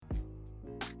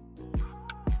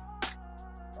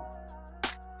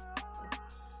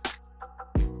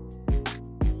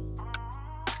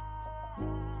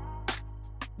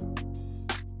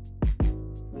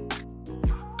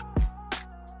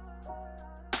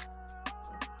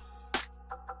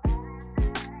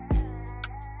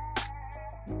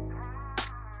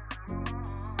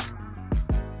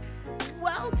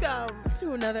Welcome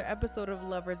to another episode of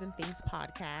Lovers and Things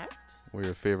podcast. Where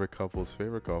your favorite couple's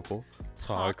favorite couple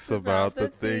talks about the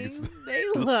things they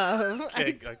love.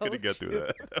 I couldn't get through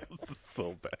that. That was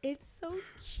so bad. It's so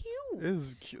cute.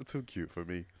 It's too cute for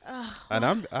me.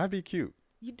 And I be cute.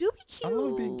 You do be cute. I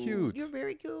love being cute. You're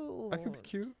very cute. I can be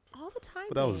cute. All the time.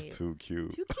 But that was babe. too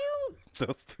cute. Too cute. That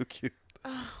was too cute.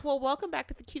 Well, welcome back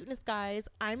to the cuteness, guys.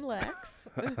 I'm Lex.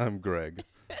 I'm Greg.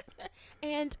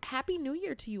 And Happy New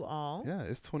Year to you all. Yeah,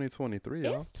 it's 2023,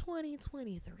 y'all. It's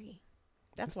 2023.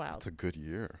 That's wild. It's a good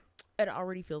year. It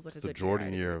already feels like It's a the good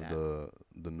Jordan year. year of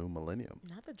the new millennium.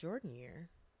 Not the Jordan year.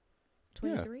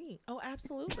 23. Oh,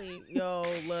 absolutely. Yo,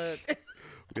 look.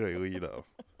 You know.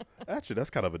 Actually, that's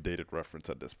kind of a dated reference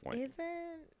at this point. Is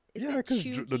it? Yeah, because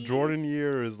the Jordan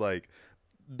year is like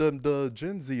the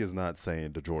Gen Z is not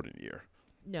saying the Jordan year.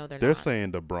 No, they're They're not.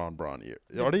 saying the Bron year.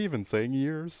 Are they even saying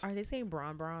years? Are they saying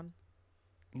Bron?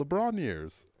 LeBron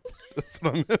years. That's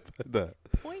what I meant by that.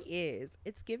 Point is,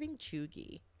 it's giving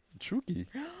chuggy. Chugi.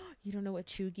 You don't know what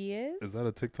chuggy is? Is that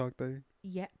a TikTok thing?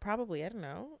 Yeah, probably. I don't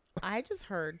know. I just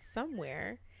heard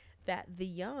somewhere that the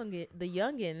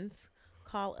youngins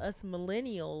call us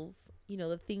millennials, you know,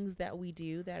 the things that we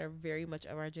do that are very much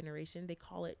of our generation, they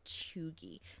call it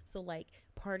chuggy. So like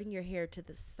parting your hair to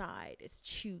the side is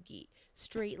chuggy.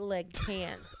 Straight leg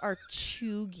pants are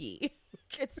chuggy.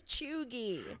 It's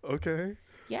chuggy. Okay.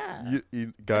 Yeah.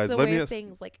 You guys, it's a let way me of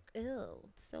saying like, ew.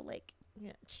 So like,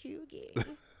 yeah, chuggy.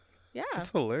 Yeah.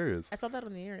 That's hilarious. I saw that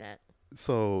on the internet.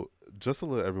 So just to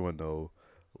let everyone know,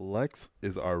 Lex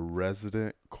is our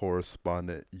resident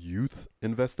correspondent youth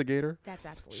investigator. That's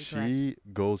absolutely correct. She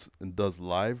goes and does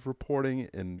live reporting,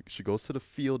 and she goes to the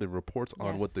field and reports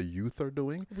on what the youth are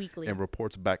doing Weekly. and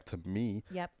reports back to me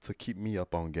Yep. to keep me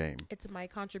up on game. It's my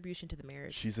contribution to the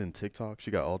marriage. She's in TikTok.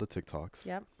 She got all the TikToks.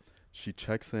 Yep. She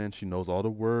checks in. She knows all the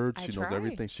words. I She knows try.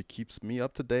 everything. She keeps me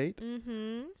up to date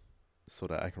Mm-hmm. so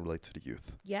that I can relate to the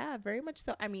youth. Yeah, very much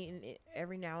so. I mean,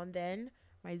 every now and then,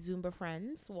 my Zumba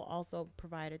friends will also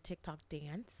provide a TikTok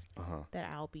dance that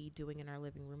I'll be doing in our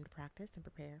living room to practice and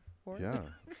prepare for. Yeah.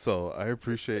 So I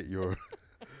appreciate your.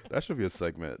 That should be a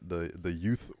segment. The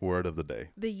youth word of the day.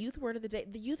 The youth word of the day.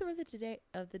 The youth word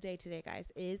of the day today,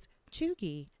 guys, is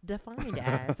chuggy, defined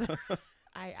as.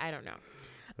 I don't know.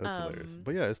 That's hilarious.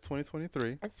 But yeah, it's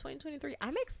 2023. It's 2023.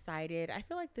 I'm excited. I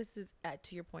feel like this is,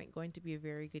 to your point, going to be a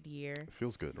very good year. It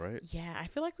feels good, right? Yeah, I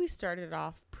feel like we started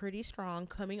off pretty strong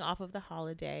coming off of the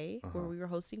holiday where we were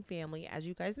hosting family, as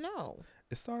you guys know.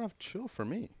 It started off chill for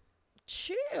me.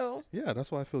 Chill? Yeah,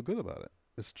 that's why I feel good about it.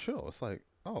 It's chill. It's like,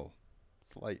 oh,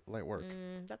 it's light work.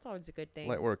 That's always a good thing.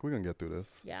 Light work. We're going to get through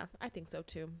this. Yeah, I think so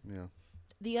too. Yeah.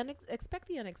 Expect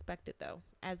the unexpected, though,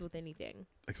 as with anything.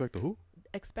 Expect the who?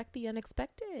 Expect the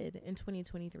unexpected in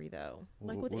 2023, though.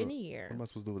 Like with What any year. What am I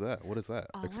supposed to do with that? What is that?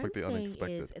 All Expect I'm the saying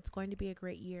unexpected. is it's going to be a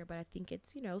great year, but I think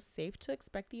it's, safe to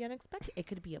expect the unexpected. It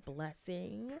could be a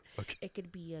blessing. Okay. It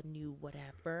could be a new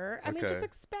whatever. I mean, just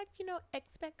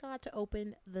expect God to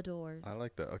open the doors. I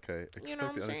like that. Okay. You know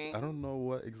what I'm saying? I don't know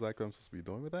what exactly I'm supposed to be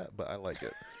doing with that, but I like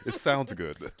it. It sounds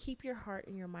good. Keep your heart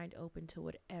and your mind open to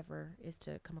whatever is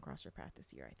to come across your path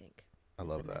this year, I think. I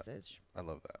love that. Message. I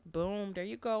love that. Boom. There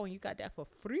you go. And you got that for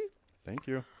free. Thank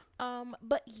you.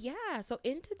 But yeah, so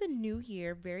into the new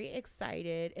year, very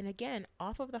excited. And again,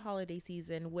 off of the holiday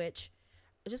season, which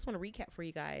I just want to recap for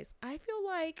you guys. I feel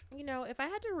like, if I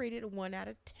had to rate it 1 out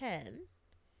of 10,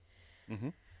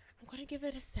 I'm going to give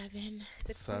it a 7,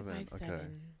 6.57.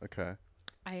 Okay.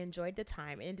 I enjoyed the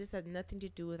time. And this had nothing to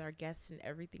do with our guests and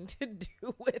everything to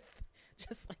do with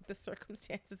just like the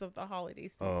circumstances of the holiday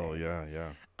season. Oh,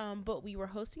 yeah. But we were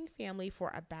hosting family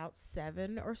for about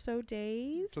 7 or so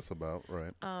days. Just about,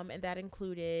 right. And that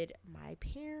included my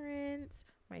parents,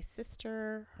 my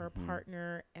sister, her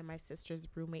partner, and my sister's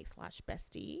roommate /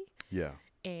 bestie. Yeah.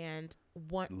 And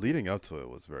leading up to it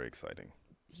was very exciting.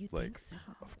 You think so?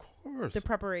 Of course. The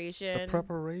preparation.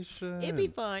 It'd be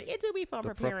fun. It do be fun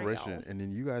preparing. Y'all. And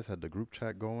then you guys had the group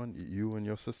chat going. You and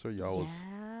your sister, y'all was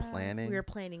planning. We were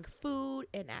planning food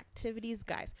and activities.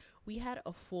 Guys, we had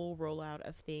a full rollout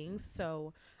of things.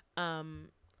 So I'm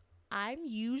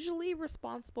usually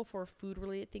responsible for food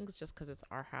related things just because it's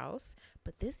our house.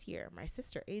 But this year, my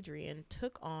sister Adrienne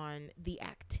took on the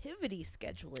activity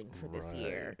scheduling for this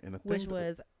year, which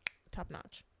was top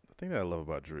notch. The thing that I love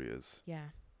about Drew is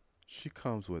she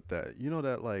comes with that. You know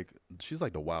that she's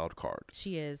like the wild card.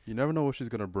 She is. You never know what she's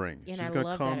gonna bring. And she's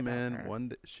gonna come in one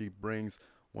day.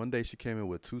 One day she came in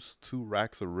with two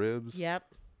racks of ribs. Yep.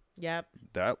 Yep.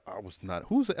 That I was not.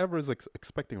 Who's ever is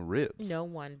expecting ribs? No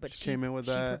one, but She came in with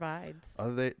she that. provides.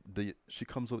 Are they she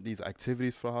comes with these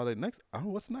activities for holiday next? I don't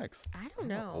know what's next. I I don't don't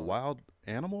know, a know. wild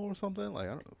animal or something. Like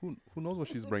I don't, who knows what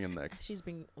she's bringing next? She's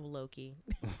being Loki,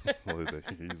 Well,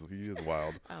 he is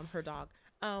wild. her dog.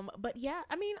 But yeah,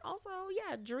 I mean, also,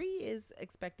 yeah, Dree is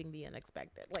expecting the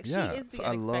unexpected. Like Yeah, she is the so I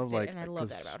unexpected, love like and I love 'cause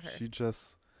that about her.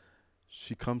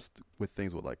 she comes with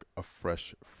things with like a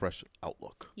fresh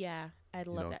outlook. Yeah, I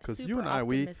You love know, that. because Super you and I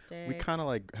we optimistic. kind of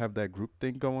like have that group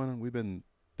thing going. We've been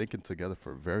thinking together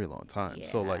for a very long time.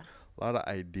 So Yeah. like a lot of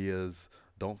ideas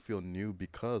don't feel new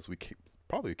because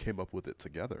probably came up with it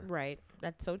together. Right.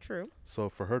 That's so true. So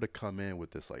for her to come in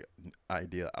with this like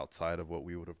idea outside of what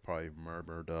we would have probably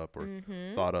murmured up or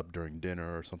Mm-hmm. thought up during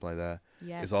dinner or something like that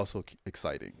Yes. is also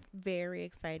exciting. Very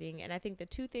exciting. And I think the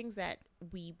two things that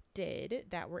we did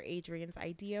that were Adrian's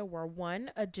idea were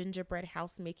one, a gingerbread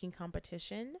house making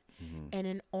competition Hmm. and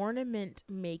an ornament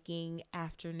making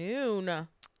afternoon.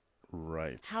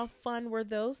 Right. How fun were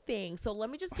those things? So let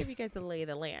me just give you guys the lay of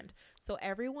the land. So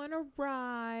everyone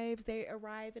arrives. They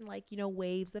arrive in like,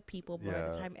 waves of people. By the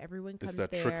Yeah. time everyone It's comes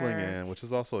that there. trickling in, which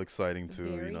is also exciting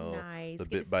too. Very nice. The Get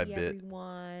bit to by see bit.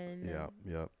 Everyone. Yeah.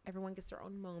 Yeah. Everyone gets their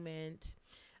own moment.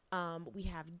 We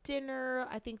have dinner.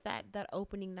 I think that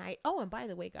opening night. Oh, and by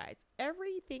the way, guys,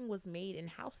 everything was made in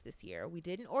house this year. We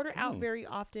didn't order out very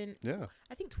often. Yeah.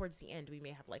 I think towards the end we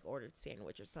may have like ordered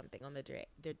sandwich or something on the day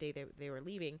they were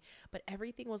leaving, but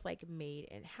everything was like made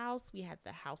in house. We had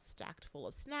the house stacked full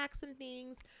of snacks and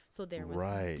things. So there was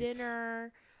Right.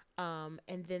 dinner.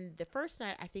 And then the first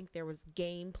night, I think there was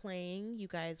game playing. You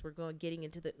guys were getting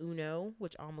into the Uno,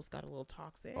 which almost got a little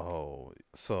toxic. Oh,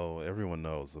 so everyone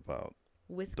knows about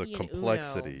Whiskey the and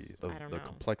complexity Uno. of I don't the know.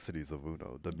 complexities of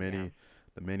Uno, Yeah.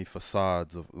 the many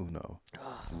facades of Uno,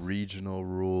 Ugh. regional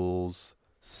rules,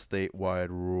 statewide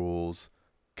rules,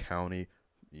 county,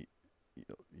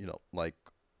 like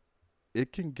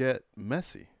it can get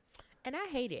messy. And I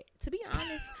hate it. To be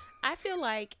honest, I feel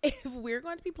like if we're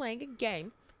going to be playing a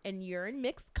game and you're in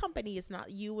mixed company, it's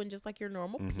not you and just like your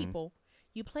normal Mhm. people.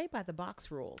 You play by the box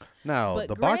rules. Now But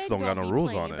the box Greg don't got don't no be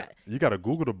rules playing on it it. You gotta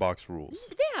Google the box rules.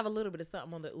 They have a little bit of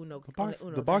something on the Uno.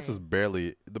 The box is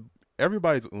barely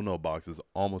everybody's Uno box is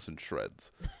almost in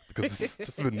shreds because it's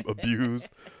just been abused.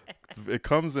 It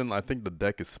comes in. I think the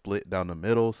deck is split down the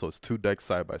middle, so it's two decks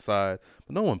side by side.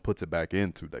 But no one puts it back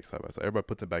in two decks side by side. Everybody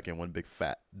puts it back in one big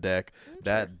fat deck.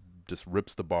 That just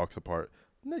rips the box apart.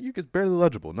 No, you get barely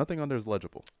legible. Nothing on there is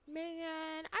legible.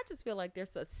 Man, I just feel like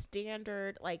there's a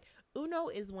standard. Like Uno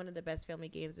is one of the best family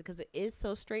games because it is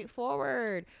so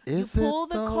straightforward. Is you pull it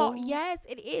the though? card. Yes,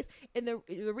 it is. And the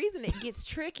reason it gets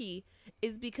tricky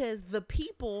is because the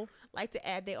people like to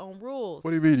add their own rules.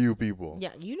 What do you mean, you people?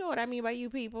 Yeah, you know what I mean by you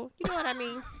people. You know what I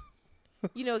mean.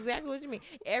 You know exactly what you mean.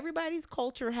 Everybody's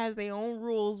culture has their own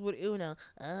rules with Uno.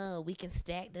 Oh, we can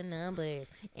stack the numbers.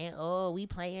 And oh, we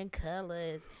playing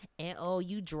colors. And oh,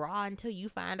 you draw until you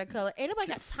find a color. Ain't nobody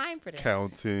got time for that.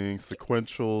 Counting,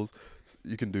 sequentials.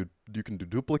 You can do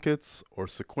duplicates or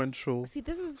sequential. See,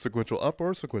 this is Sequential up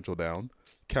or sequential down.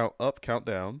 Count up, count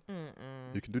down.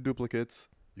 Mm-mm. You can do duplicates.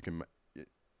 You can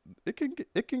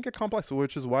it can get complex,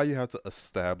 which is why you have to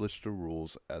establish the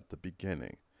rules at the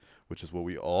beginning, which is what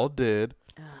we all did.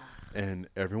 And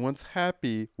everyone's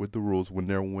happy with the rules when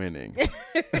they're winning.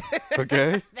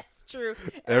 Okay? That's true.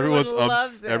 Everyone Everyone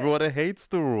loves it. everyone hates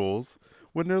the rules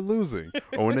when they're losing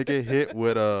or when they get hit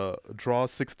with a draw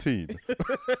 16.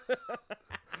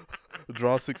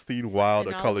 Draw 16 wild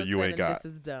And a all color of you ain't sudden, got.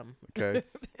 This is dumb. Okay?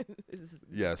 This is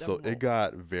Yeah, so dumb it rules.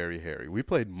 got very hairy. We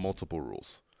played multiple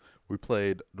rules. We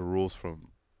played the rules from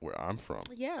where I'm from,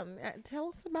 Yeah, tell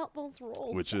us about those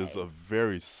rules. which is Faye. a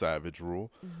very savage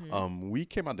rule. Mhm. We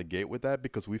came out the gate with that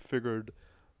because we figured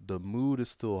the mood is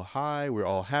still high. We're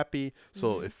all happy.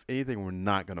 So Mhm. if anything, we're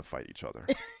not going to fight each other,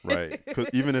 right? Because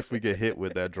even if we get hit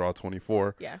with that draw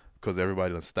 24, Yeah, because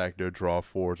everybody done stacked their draw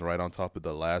fours right on top of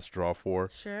the last draw four,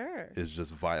 sure. is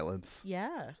just violence.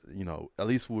 Yeah, At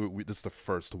least this is the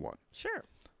first one. sure.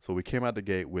 So we came out the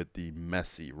gate with the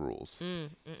messy rules.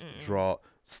 Mm.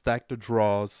 Stack the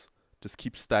draws, just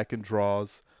keep stacking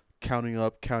draws, counting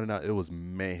up, counting out. It was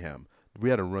mayhem. We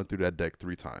had to run through that deck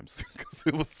 3 times because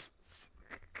it was,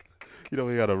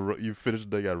 you finish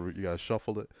the deck, you gotta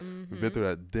shuffle it. We've been through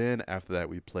that. Then after that,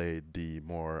 we played the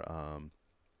more,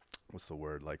 what's the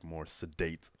word? Like more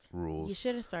sedate rules. You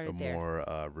should have The started there.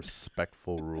 more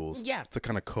respectful rules Yeah, to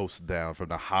kind of coast down from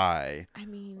the high I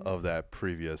mean, of that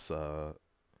previous,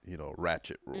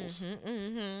 ratchet rules.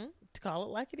 To call it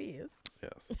like it is.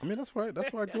 Yes. I mean, that's right.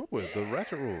 That's what I grew up with, the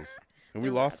ratchet rules. And we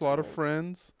The lost a lot ratchet of rules.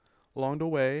 friends along the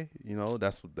way.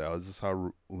 That was just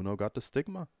how Uno got the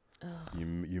stigma. Ugh.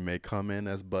 You may come in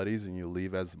as buddies and you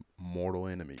leave as mortal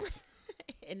enemies.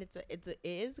 And it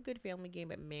is a good family game,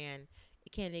 but man,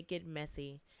 it get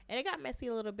messy, and it got messy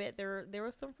a little bit. There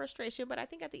was some frustration, but I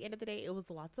think at the end of the day, it was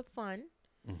lots of fun.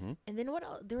 Mm-hmm. And then what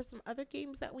else? There were some other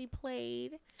games that we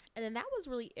played, and then that was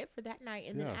really it for that night.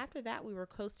 And then Yeah. after that, we were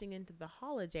coasting into the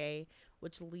holiday,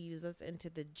 which leads us into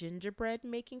the gingerbread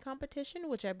making competition,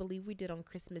 which I believe we did on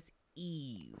Christmas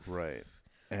Eve. Right.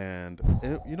 And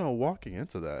walking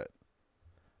into that,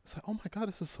 it's like, oh my God,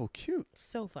 this is so cute.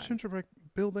 So fun. Gingerbread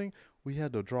building. We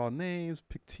had to draw names,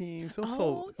 pick teams. It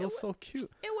was It was so cute.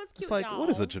 It was cute. It's like, y'all. what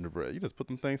is a gingerbread? You just put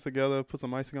them things together, put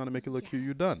some icing on it, make it look cute.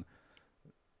 You're Yes. done.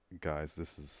 Guys,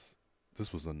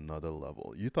 this was another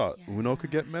level. You thought Uno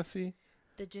could get Yeah. messy?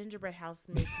 The gingerbread house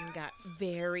making got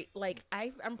very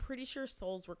I'm pretty sure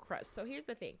souls were crushed. So here's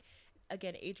the thing.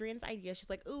 Again, Adrian's idea, she's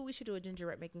like, "Ooh, we should do a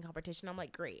gingerbread making competition." I'm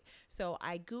like, "Great." So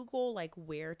I Google like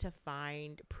where to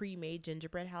find pre-made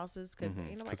gingerbread houses because Mhm.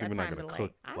 you know, 'Cause like, you're I not time gonna to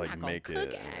cook, I'm like, not gonna make cook.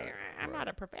 it, yeah, I'm not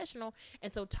a professional.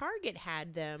 And so Target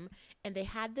had them, and they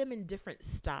had them in different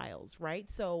styles, right?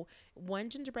 So one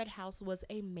gingerbread house was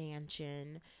a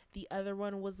mansion. The other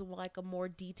one was like a more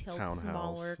detailed,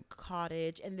 smaller Townhouse.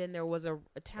 cottage, and then there was a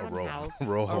A townhouse,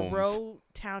 row a homes. row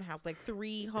townhouse, like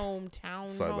 3 home town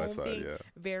Side by home side, thing, yeah.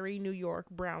 very New York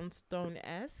brownstone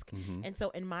esque. Mm-hmm. And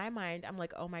so in my mind, I'm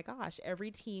like, oh my gosh, every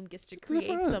team gets to create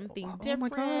Different. something Oh different. my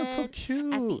God, so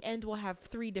cute. At the end, we'll have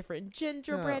 3 different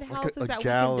gingerbread Yeah, like houses a that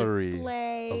gallery we can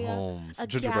display. of homes, A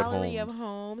gingerbread gallery homes. of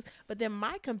homes. But then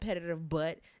my competitive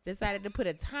butt decided to put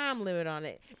a time limit on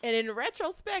it. And in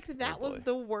retrospect, that was boy.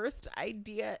 the worst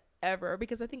idea ever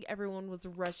because I think everyone was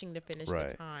rushing to finish the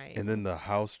Right. time. And then the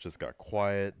house just got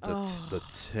quiet. The Oh.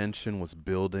 tension was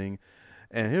building.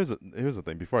 And here's the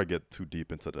thing. Before I get too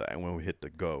deep into that, and when we hit the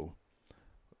go,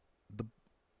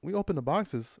 we opened the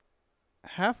boxes.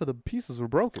 Half of the pieces were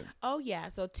broken. Oh, yeah.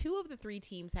 So 2 of the 3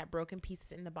 teams had broken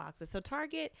pieces in the boxes. So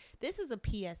Target, this is a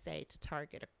PSA to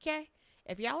Target, okay?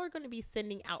 If y'all are going to be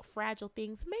sending out fragile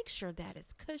things, make sure that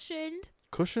is cushioned.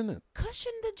 Cushion it.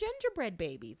 Cushion the gingerbread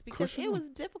babies because Cushion it them. was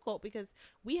difficult because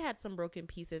we had some broken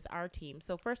pieces, our team.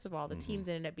 So first of all, the teams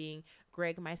ended up being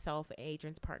Greg, myself, and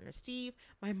Adrian's partner, Steve.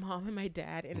 My mom and my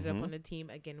dad ended up on the team.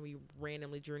 Again, we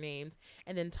randomly drew names.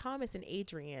 And then Thomas and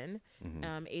Adrian,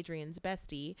 Adrian's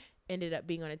bestie, ended up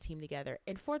being on a team together.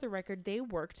 And for the record, they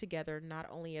work together not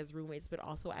only as roommates, but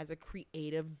also as a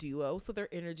creative duo. So their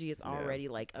energy is already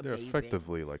like They're amazing.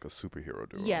 effectively like a superhero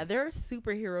duo. Yeah, they're a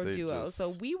superhero They duo. just-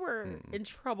 So we were in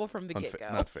trouble from the get go.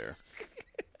 Not fair.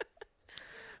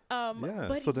 Yeah.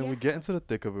 But So then we yeah. get into the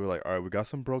thick of it. We're like, all right, we got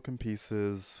some broken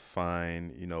pieces.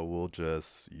 Fine. We'll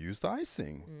just use the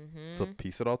icing to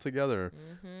piece it all together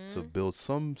to build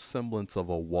some semblance of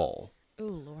a wall. Oh,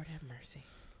 Lord have mercy.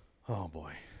 Oh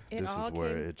boy. It This all is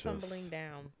where came it just tumbling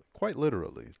down. quite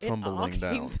literally tumbling it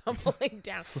all down. Came tumbling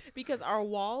down because our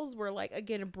walls were like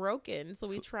again broken. So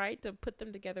we tried to put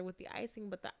them together with the icing,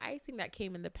 but the icing that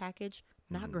came in the package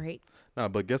not great. Nah,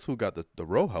 but guess who got the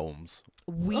row homes?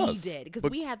 We Us. did because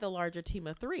But we had the larger team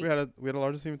of 3. We had a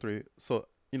larger team of 3. So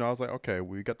I was like, okay,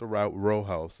 we got the row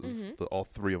houses. All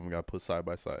 3 of them got put side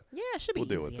by side, Yeah, it should be We'll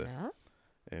deal easy with it. enough.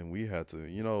 and we had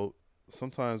to.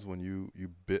 Sometimes when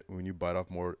you bite off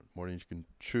more than you can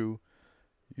chew,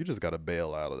 you just gotta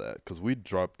bail out of that because we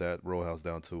dropped that row house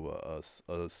down to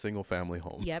a single family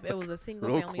home. Yep, it was a single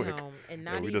real family quick. home and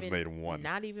Yeah, not we even just made one.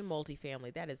 not even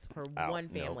multifamily. That is for Out. one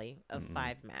Nope. family of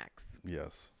 5 max.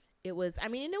 Yes. It was,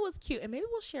 and it was cute. And maybe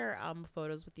we'll share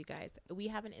photos with you guys. We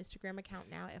have an Instagram account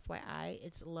now, FYI.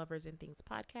 It's Lovers and Things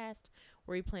Podcast,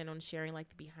 where we plan on sharing like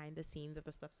the behind the scenes of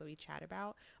the stuff that we chat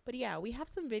about. But yeah, we have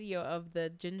some video of the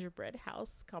gingerbread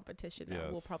house competition that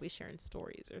we'll Yes. probably share in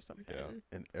stories or something. Yeah.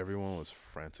 And everyone was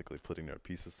frantically putting their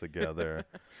pieces together.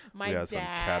 My we had some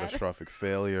dad, catastrophic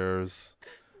failures.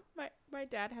 my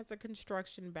dad has a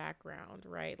construction background,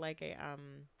 right? Like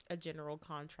a general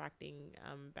contracting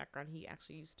background. He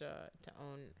actually used to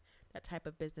own that type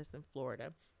of business in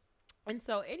Florida. And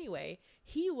so anyway,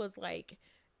 he was like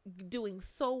doing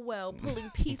so well, pulling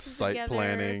pieces Site together,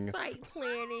 planning. site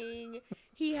planning.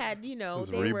 He had, There's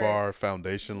they rebar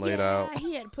foundation laid out.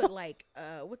 He had put like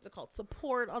what's it called?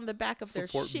 Support on the back of their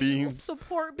Support shingles, beams.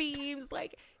 support beams.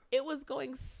 Like it was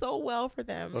going so well for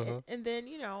them. And then,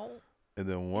 And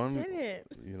then it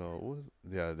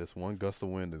didn't. this one gust of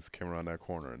wind just came around that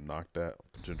corner and knocked that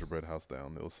gingerbread house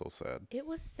down. It was so sad. It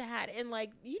was sad. And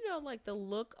like the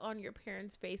look on your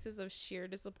parents' faces of sheer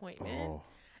disappointment. Oh,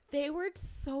 They were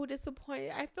so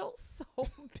disappointed. I felt so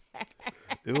bad.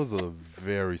 it was a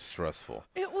very stressful.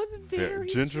 It was was very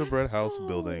gingerbread house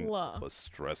building stressful. was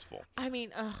stressful. I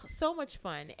mean, so much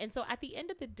fun. And so at the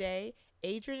end of the day,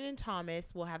 Adrian and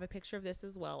Thomas will have a picture of this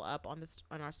as well up on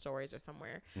on our stories or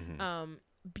somewhere. Hmm.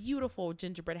 Beautiful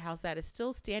gingerbread house that is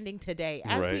still standing today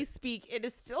as we Right. speak. It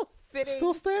is still sitting.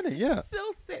 Still standing, yeah.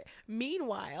 Still sitting.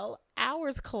 Meanwhile,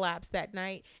 ours collapsed that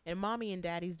night, and mommy and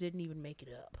daddy's didn't even make it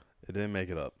up. It didn't make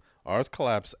it up. Ours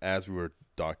collapsed as we were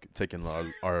taking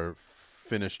our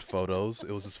finished photos. It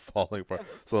was just falling apart. It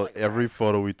was So falling every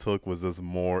photo we took was just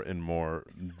more and more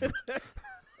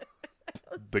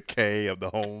decay of the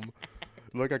home.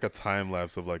 It looked like a time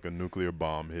lapse of like a nuclear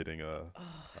bomb hitting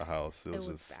a house. It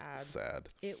was just bad. sad.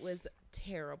 It was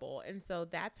terrible. And so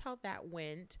that's how that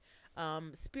went.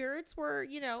 Spirits were,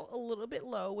 a little bit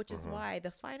low, which is why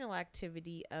the final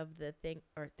activity of the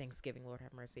Thanksgiving, Lord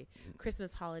have mercy,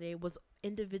 Christmas holiday was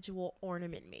individual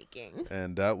ornament making.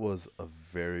 And that was a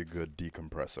very good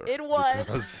decompressor. It was.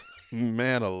 Because,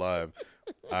 man alive,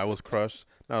 I was crushed.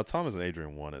 Now, Thomas and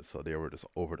Adrian won it, so they were just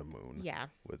over the moon Yeah.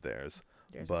 with theirs.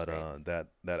 Theirs was But great.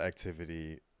 that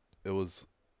activity, it was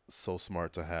so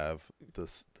smart to have the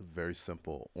very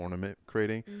simple ornament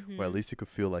creating, where at least you could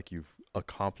feel like you've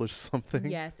accomplished something.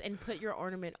 Yes, and put your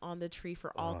ornament on the tree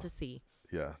for all to see.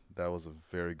 Yeah, that was a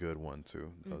very good one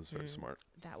too. That was very smart.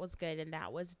 That was good, and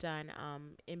that was done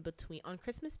in between on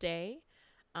Christmas Day,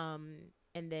 and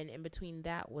then in between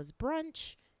that was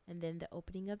brunch, and then the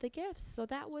opening of the gifts. So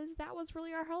that was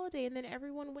really our holiday, and then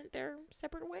everyone went their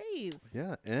separate ways.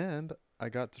 Yeah, and I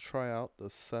got to try out the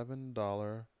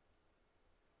 $7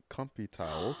 comfy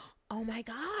towels Oh my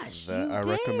gosh, that you I did.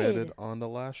 recommended on the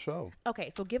last show. Okay,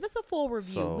 so give us a full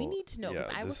review. We So, need to know because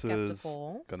yeah, I was this is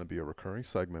skeptical. Gonna be a recurring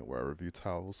segment where I review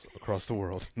towels across the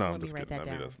world. No, Let I'm me just write kidding. that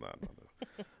I mean, down. that's not.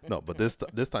 No, but this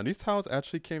time these towels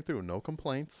actually came through. No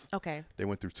complaints. Okay. They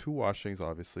went through 2 washings,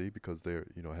 obviously, because they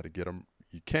had to get them.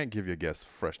 You can't give your guests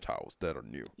fresh towels that are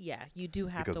new Yeah, you do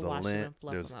have because to the wash them lint, and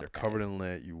fluff them they're up. covered guys. in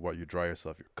lint. You dry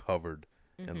yourself, you're covered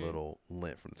in little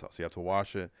lint from the towel. So you have to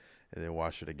wash it and then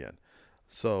wash it again.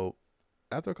 So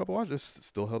after a couple washes, it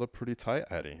still held up pretty tight.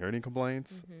 I didn't hear any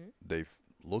complaints. They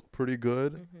look pretty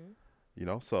good,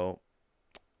 So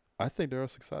I think they're a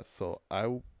success. So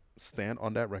I stand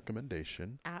on that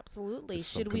recommendation. Absolutely. It's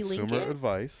some Should we link consumer it?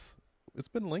 advice. It's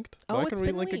been linked. But Oh, I can it's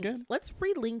been relink linked. again. Let's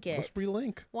relink it. Let's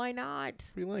relink. Why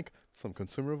not? Relink. Some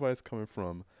consumer advice coming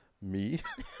from me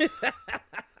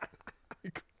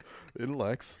and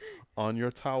Lex on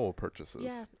your towel purchases.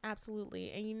 Yeah,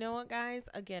 absolutely. And you know what, guys?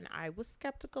 Again, I was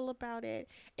skeptical about it.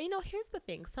 And here's the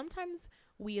thing. Sometimes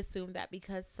we assume that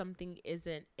because something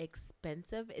isn't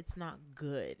expensive, it's not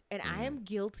good. And I am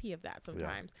guilty of that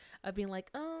sometimes, of being like,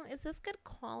 oh, is this good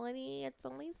quality? It's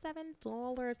only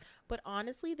 $7. But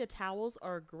honestly, the towels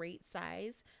are a great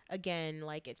size. Again,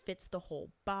 like it fits the whole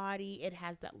body. It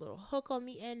has that little hook on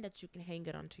the end that you can hang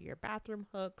it onto your bathroom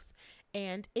hooks.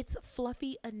 And it's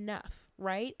fluffy enough,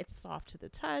 right? It's soft to the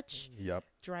touch, Yep.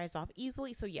 dries off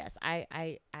easily. So yes,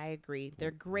 I agree.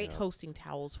 They're great Yeah. hosting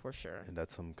towels for sure. And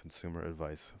that's some consumer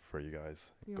advice for you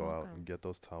guys. You're Go out welcome. and get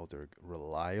those towels. They're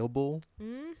reliable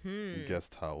Mm-hmm.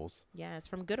 guest towels. Yes,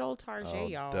 from good old Target, I'll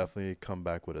y'all. definitely come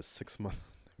back with a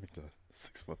 6-month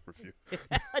 6-month review.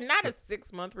 Not a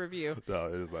 6-month review. No,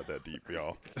 it is not that deep,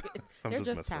 y'all. I'm They're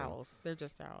just messing around. towels. They're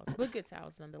just towels. But good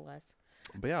towels nonetheless.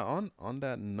 But yeah, on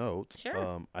that note,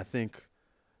 Sure. I think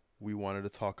we wanted to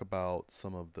talk about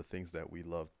some of the things that we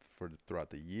loved throughout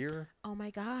the year. Oh my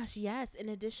gosh, yes. In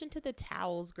addition to the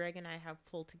towels, Greg and I have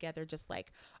pulled together just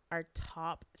like our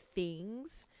top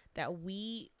things that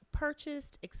we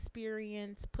purchased,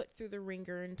 experienced, put through the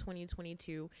ringer in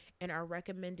 2022, and are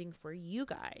recommending for you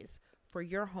guys for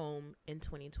your home in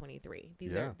 2023.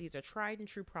 These are tried and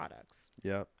true products.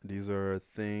 Yeah, these are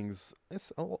things.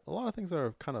 It's a lot of things that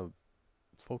are kind of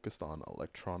focused on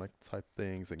electronic type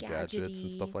things and gadgets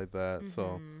and stuff like that.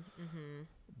 So,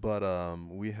 but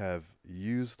we have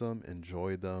used them,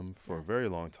 enjoyed them for a very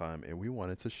long time, and we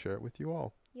wanted to share it with you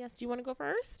all. Yes. Do you want to go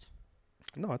first?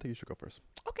 No, I think you should go first.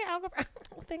 Okay, I'll go first.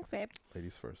 Thanks, babe.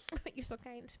 Ladies first. You're so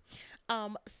kind.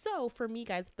 So for me,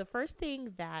 guys, the first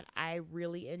thing that I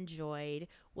really enjoyed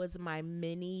was my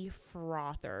mini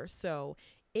frother. So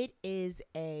it is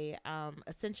a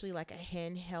essentially like a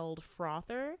handheld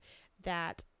frother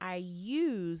that I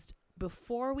used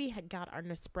before we had got our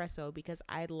Nespresso because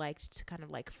I liked to kind of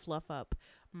like fluff up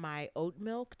my oat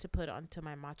milk to put onto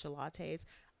my matcha lattes.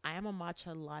 I am a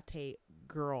matcha latte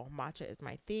girl. Matcha is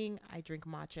my thing. I drink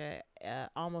matcha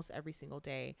almost every single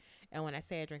day. And when I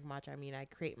say I drink matcha, I mean I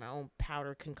create my own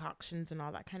powder concoctions and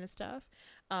all that kind of stuff.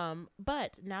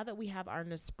 But now that we have our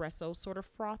Nespresso sort of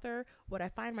frother, what I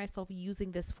find myself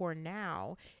using this for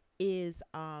now is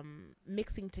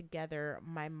mixing together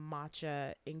my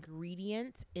matcha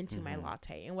ingredients into my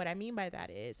latte. And what I mean by that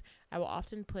is I will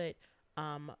often put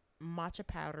matcha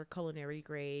powder, culinary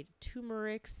grade,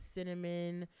 turmeric,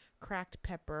 cinnamon, cracked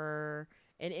pepper,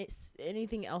 and it's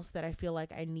anything else that I feel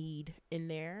like I need in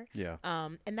there. Yeah.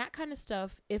 And that kind of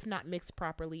stuff, if not mixed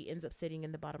properly, ends up sitting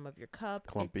in the bottom of your cup.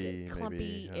 Clumpy, clumpy,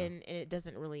 maybe, yeah. and it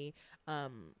doesn't really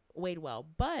wade well.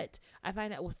 But I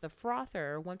find that with the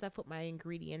frother, once I put my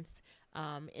ingredients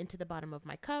into the bottom of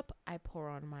my cup, I pour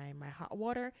on my hot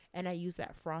water, and I use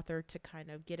that frother to kind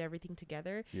of get everything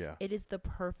together. Yeah. It is the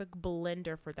perfect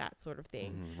blender for that sort of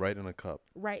thing. Right in a cup.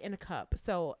 Right in a cup.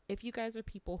 So if you guys are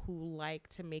people who like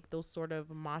to make those sort of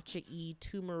matcha-y,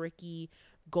 turmeric-y,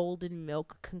 golden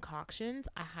milk concoctions,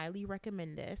 I highly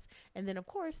recommend this. And then, of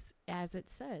course, as it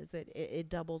says, it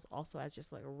doubles also as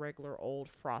just like a regular old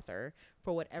frother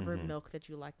for whatever milk that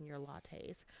you like in your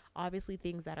lattes. Obviously,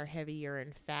 things that are heavier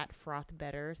in fat froth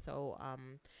better. So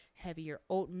heavier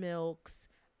oat milks,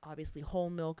 obviously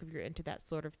whole milk if you're into that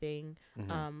sort of thing.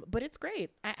 But it's great.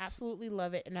 I absolutely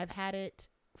love it. And I've had it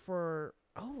for,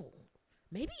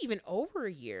 maybe even over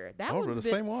a year. That one's the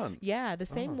been, same one. Yeah, the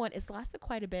same one. It's lasted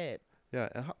quite a bit. Yeah.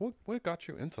 And what got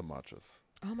you into matchas?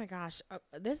 Oh my gosh.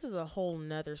 This is a whole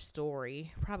nother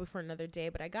story, probably for another day.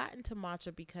 But I got into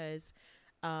matcha because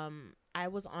I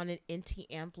was on an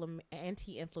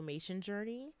anti-inflammation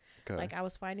journey. Okay. Like I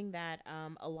was finding that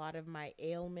a lot of my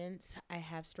ailments, I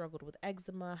have struggled with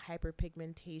eczema,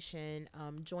 hyperpigmentation,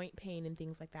 joint pain, and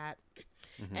things like that.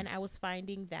 And I was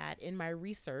finding that in my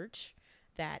research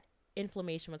that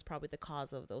inflammation was probably the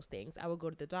cause of those things. I would go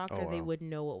to the doctor, they wouldn't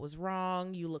know what was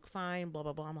wrong. You look fine, blah,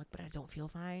 blah, blah. I'm like, but I don't feel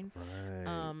fine.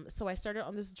 Right. So I started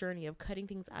on this journey of cutting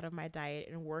things out of my diet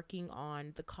and working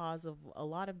on the cause of a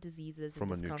lot of diseases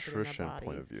From a and discomfort nutrition in our bodies.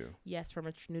 point of view. Yes, from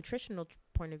a nutritional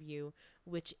point of view,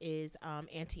 which is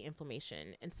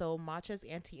anti-inflammation. And so matcha's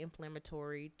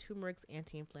anti-inflammatory, turmeric's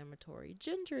anti-inflammatory,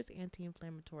 ginger's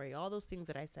anti-inflammatory, all those things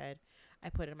that I said I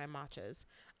put in my matchas.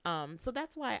 So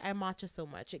that's why I matcha so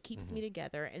much. It keeps me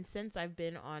together. And since I've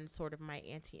been on sort of my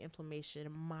anti-inflammation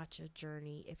matcha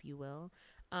journey, if you will,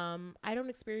 I don't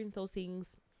experience those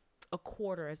things a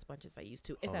quarter as much as I used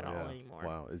to, if at all anymore.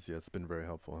 Wow. It's been very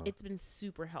helpful. Huh? It's been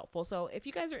super helpful. So if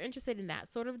you guys are interested in that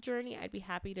sort of journey, I'd be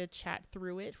happy to chat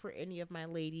through it for any of my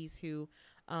ladies who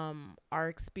are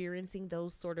experiencing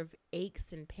those sort of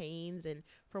aches and pains, and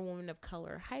for women of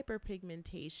color,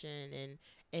 hyperpigmentation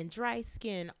and dry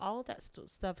skin. All that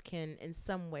stuff can in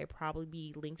some way probably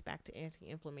be linked back to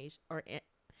anti-inflammation or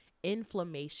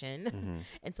inflammation.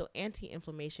 And so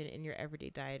anti-inflammation in your everyday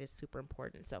diet is super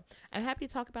important. So I'm happy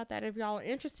to talk about that if y'all are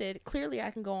interested. Clearly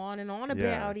I can go on and on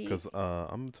about it. Because I'm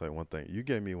gonna tell you one thing. You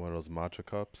gave me one of those matcha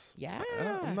cups. Yeah.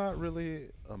 I'm not really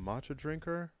a matcha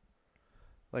drinker.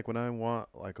 Like when I want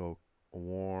like a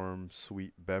warm,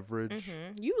 sweet beverage,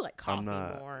 You like coffee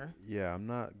more. Yeah, I'm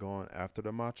not going after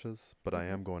the matchas, but I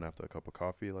am going after a cup of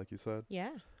coffee, like you said.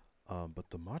 Yeah. But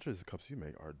the matchas cups you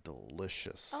make are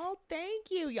delicious. Oh, thank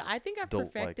you. Yeah, I think I've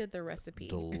perfected the recipe.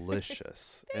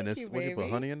 Delicious. Thank And you, would you put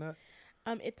baby. honey in that?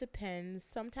 It depends.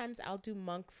 Sometimes I'll do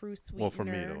monk fruit sweetener.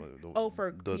 Well,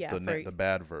 for me, the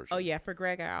bad version. Oh yeah, for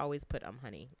Greg, I always put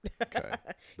honey. Okay.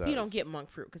 He don't get monk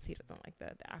fruit because he doesn't like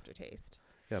the aftertaste.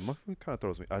 Yeah, monk fruit kind of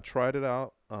throws me. I tried it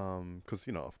out because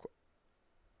of course,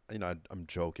 I'm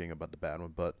joking about the bad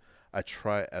one, but I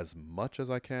try as much as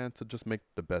I can to just make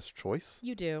the best choice.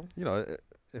 You do.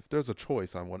 If there's a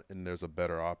choice and there's a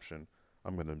better option,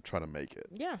 I'm gonna try to make it.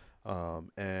 Yeah.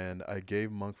 And I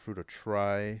gave monk fruit a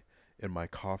try in my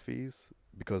coffees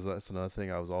because that's another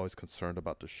thing I was always concerned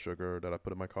about, the sugar that I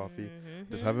put in my coffee.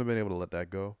 Just haven't been able to let that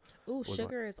go. Ooh,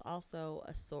 sugar is also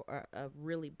a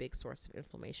really big source of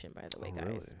inflammation, by the way, guys.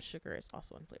 Really? Sugar is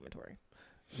also inflammatory.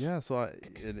 Yeah, so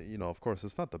of course,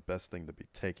 it's not the best thing to be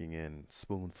taking in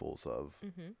spoonfuls of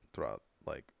throughout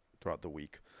the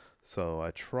week. So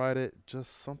I tried it.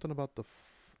 Just something about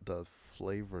the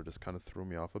flavor just kind of threw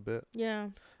me off a bit. Yeah.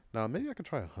 Now maybe I can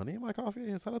try honey in my coffee.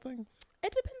 Is that a thing?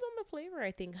 It depends on the flavor,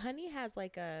 I think. Honey has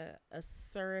like a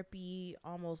syrupy,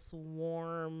 almost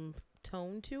warm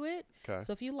tone to it. Okay.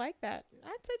 So if you like that,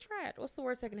 I'd say try it. What's the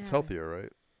worst that can happen? It's healthier,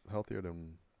 right? Healthier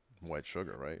than white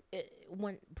sugar, right?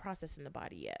 When processed in the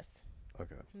body, yes.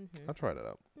 Okay. I'll try that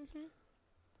out.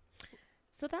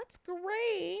 So that's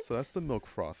great. So that's the milk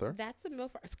frother. That's the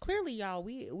milk frother. Clearly, y'all,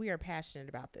 we are passionate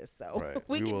about this. So Right.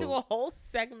 we can do a whole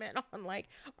segment on like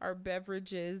our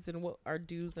beverages and what our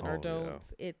do's and our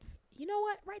don'ts. It's, you know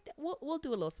what? Right there, we'll do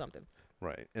a little something.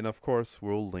 Right. And of course,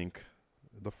 we'll link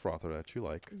the frother that you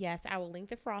like Yes, I will link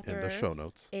the frother in the show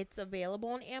notes. It's available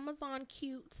on Amazon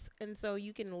Cutes, and so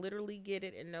you can literally get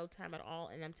it in no time at all.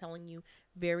 And I'm telling you,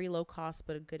 very low cost,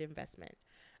 but a good investment.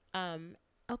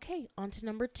 Okay, on to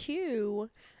number 2.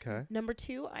 Okay. Number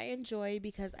 2, I enjoy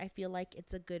because I feel like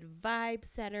it's a good vibe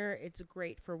setter. It's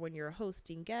great for when you're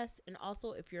hosting guests, and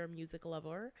also if you're a music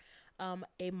lover.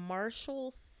 A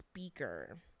Marshall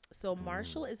speaker. So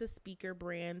Marshall is a speaker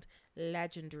brand,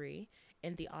 legendary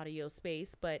in the audio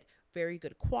space, but very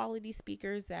good quality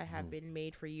speakers that have been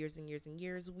made for years and years and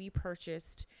years. We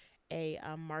purchased a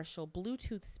Marshall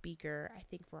Bluetooth speaker, I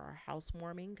think, for our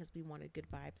housewarming because we wanted good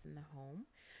vibes in the home.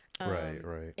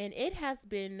 Right. And it has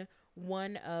been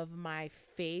one of my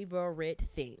favorite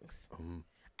things.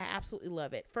 I absolutely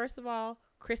love it. First of all,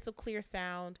 crystal clear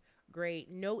sound,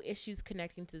 great. No issues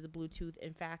connecting to the Bluetooth.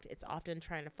 In fact, it's often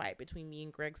trying to fight between me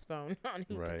and Greg's phone on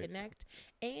who to connect.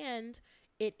 And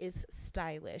it is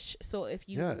stylish. So if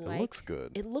you it looks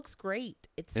good. It looks great.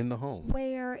 It's in the home.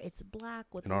 Square. It's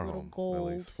black with in a our little home, gold. at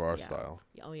least for our style.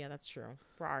 Oh yeah, that's true.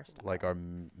 For our style. Like our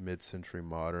mid-century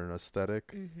modern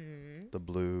aesthetic.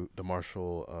 The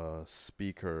Marshall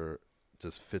speaker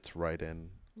just fits right in.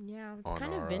 Yeah, it's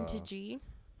kind of vintagey.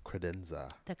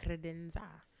 Credenza. The credenza.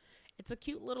 It's a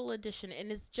cute little addition,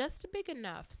 and it's just big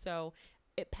enough so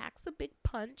it packs a big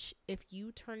punch. If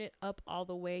you turn it up all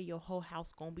the way, your whole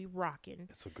house gonna be rocking.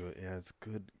 It's it's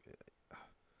good.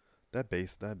 That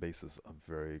bass is a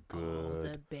very good. Oh,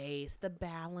 the bass, the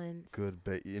balance. Good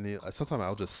bass. Sometimes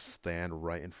I'll just stand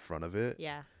right in front of it.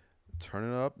 Yeah.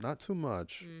 Turn it up, not too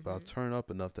much, but I'll turn it up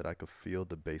enough that I could feel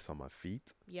the bass on my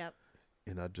feet. Yep.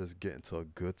 And I just get into a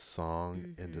good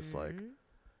song and just like,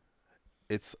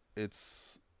 it's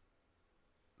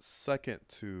second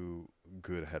to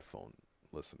good headphone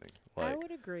listening. Like, I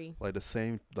would agree. Like the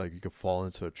same, like you could fall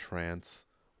into a trance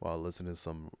while listening to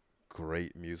some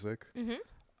great music.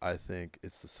 I think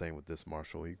it's the same with this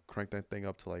Marshall. You crank that thing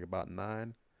up to like about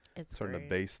 9. It's turn great. the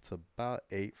bass to about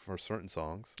 8 for certain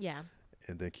songs. Yeah.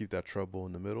 And then keep that treble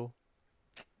in the middle.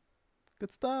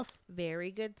 Good stuff. Very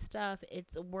good stuff.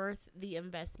 It's worth the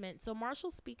investment. So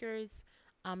Marshall speakers,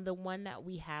 the one that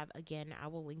we have, again, I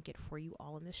will link it for you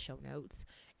all in the show notes.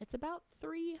 It's about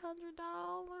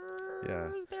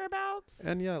 $300, thereabouts.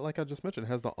 And yeah, like I just mentioned, it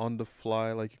has the on the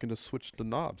fly, like you can just switch the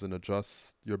knobs and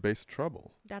adjust your bass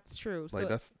treble. That's true. Like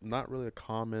that's not really a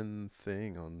common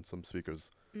thing on some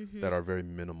speakers that are very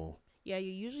minimal. Yeah,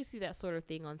 you usually see that sort of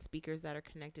thing on speakers that are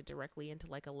connected directly into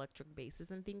like electric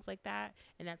basses and things like that.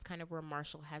 And that's kind of where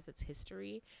Marshall has its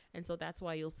history. And so that's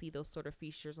why you'll see those sort of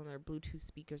features on their Bluetooth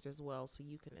speakers as well, so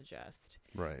you can adjust.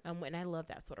 Right. And I love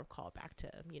that sort of callback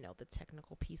to, the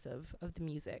technical piece of the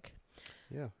music.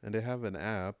 Yeah. And they have an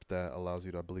app that allows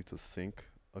you to, I believe, to sync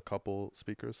a couple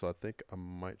speakers. So I think I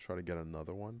might try to get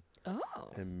another one. Oh.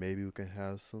 And maybe we can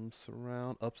have some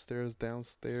surround upstairs,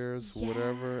 downstairs,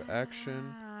 whatever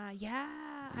action. Yeah.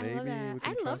 Maybe I love that. we can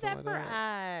I love try that something for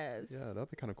like us. Yeah,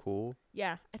 that'd be kind of cool.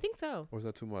 Yeah, I think so. Or is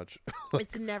that too much?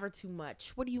 It's never too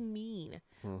much. What do you mean?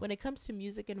 When it comes to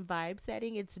music and vibe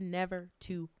setting, it's never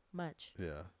too much.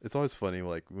 Yeah. It's always funny,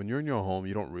 like when you're in your home,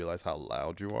 you don't realize how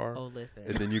loud you are. Oh, listen.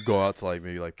 And then you go out to like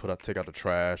maybe like take out the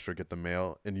trash or get the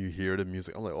mail and you hear the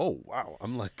music. I'm like, oh wow.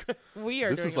 I'm like we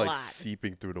are this doing is like a lot.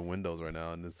 seeping through the windows right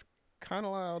now and it's kinda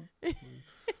loud.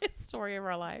 Story of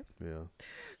our lives. Yeah.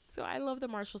 So I love the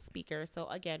Marshall speaker. So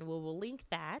again, we will link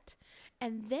that.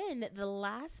 And then the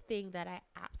last thing that I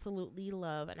absolutely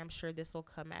love, and I'm sure this will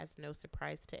come as no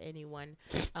surprise to anyone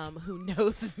who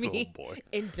knows me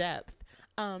in depth,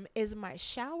 is my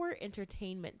shower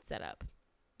entertainment setup.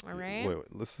 All right. Wait,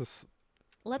 let's just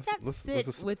let that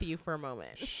sit with you for a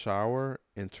moment. Shower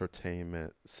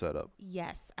entertainment setup.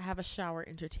 Yes, I have a shower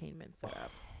entertainment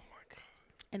setup. Oh my god!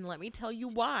 And let me tell you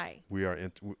why. We are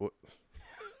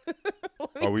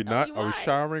Are we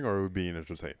showering or are we being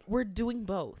entertained? We're doing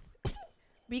both.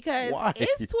 Because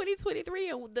it's 2023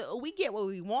 and we get what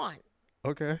we want.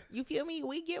 Okay. You feel me?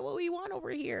 We get what we want over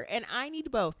here. And I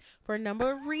need both for a number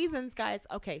of reasons, guys.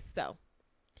 Okay, so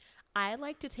I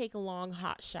like to take long,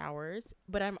 hot showers,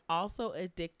 but I'm also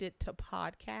addicted to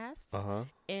podcasts.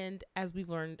 And as we've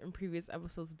learned in previous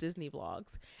episodes, Disney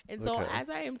vlogs. And so as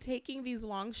I am taking these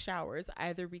long showers,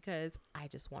 either because I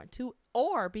just want to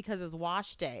or because it's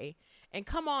wash day. And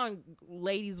come on,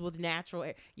 ladies with natural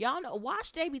hair. Y'all know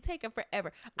wash day be taking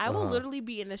forever. I will literally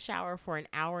be in the shower for an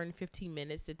hour and 15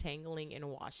 minutes detangling and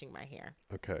washing my hair.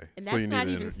 Okay. And that's not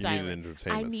even styling.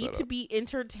 I need to be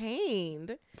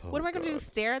entertained. What am I going to do?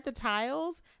 Stare at the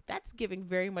tiles? That's giving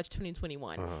very much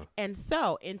 2021. And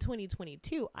so in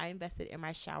 2022, I invested in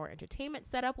my shower entertainment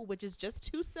setup, which is just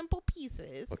 2 simple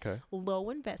pieces. Okay. Low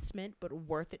investment, but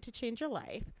worth it to change your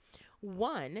life.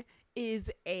 One is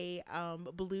a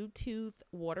Bluetooth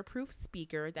waterproof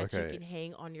speaker that you Okay. can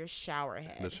hang on your shower In the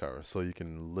head. shower, so you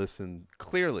can listen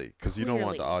clearly, because you don't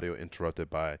want the Clearly. audio interrupted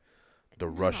by the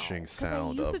No, rushing because I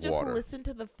sound used to of just water. listen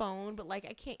to the phone, but like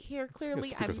I can't hear Your clearly.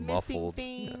 speaker's I'm missing muffled. Yeah.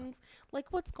 things.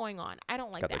 Like what's going on? I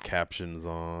don't like Got the that. captions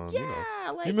on. Yeah,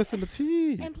 You're like missing the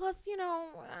tea. and plus,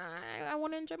 I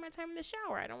want to enjoy my time in the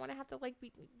shower. I don't want to have to like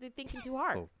be thinking too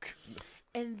hard. Oh goodness.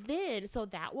 And then, so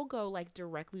that will go like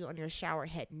directly on your shower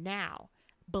head. Now,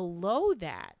 below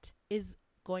that is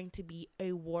going to be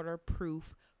a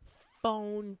waterproof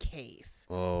phone case.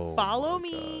 Oh. Follow my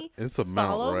me. God. It's a mount,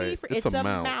 Follow me right? for- It's it's a a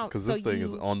mount mount, because so this thing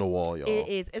is you- on the wall, y'all. It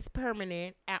is. It's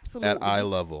permanent. Absolutely. At eye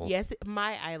level. Yes,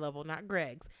 my eye level, not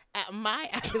Greg's. At my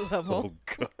eye level.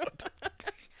 Oh God.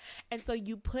 And so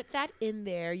you put that in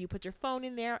there. You put your phone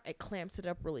in there. It clamps it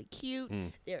up really cute.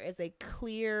 Mm. There is a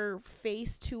clear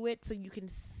face to it so you can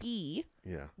see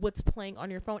Yeah. what's playing on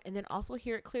your phone and then also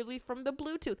hear it clearly from the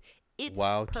Bluetooth. It's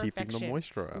While perfection. keeping the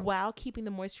moisture out. While keeping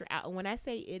the moisture out. And when I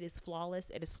say it is flawless,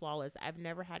 it is flawless. I've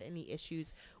never had any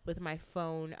issues with my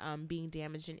phone being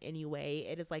damaged in any way.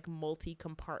 It is like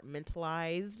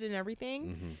multi-compartmentalized and everything.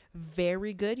 Mm-hmm.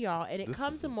 Very good, y'all. And it This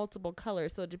comes is in multiple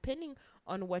colors. So depending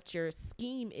on what your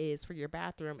scheme is for your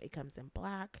bathroom, it comes in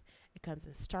black, it comes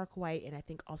in stark white, and I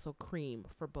think also cream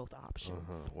for both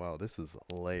options. Wow, this is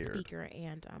layered Speaker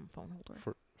and phone holder.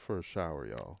 for a shower,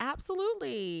 y'all.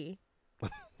 Absolutely.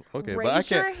 Okay, Raise but I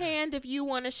can't. your hand if you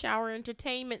want a shower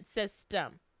entertainment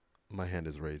system. My hand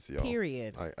is raised, y'all.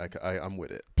 Period. I'm with it. I'm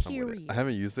with it. Period. I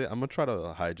haven't used it. I'm gonna try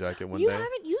to hijack it one You day.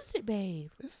 haven't used it,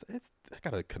 babe. It's I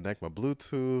gotta connect my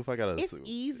Bluetooth. I gotta. It's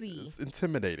easy. It's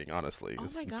intimidating, honestly. Oh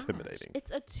it's my gosh. intimidating.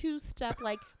 It's a two-step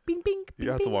like bing, bing, bing,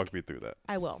 You have to bing. walk me through that.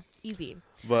 I will. Easy.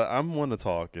 But I'm one to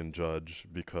talk and judge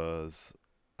because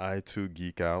I too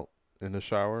geek out in the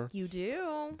shower. You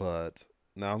do. But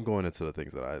now I'm going into the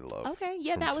things that I love. Okay.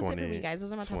 Yeah, from that was it for me, guys.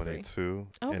 Those are my top 3. 22,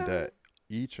 Okay. and that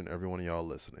each and every one of y'all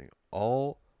listening,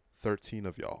 all 13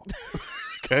 of y'all,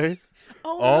 okay,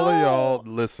 Oh, all no. of y'all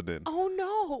listening, Oh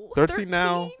no. 13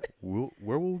 now.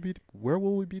 Where will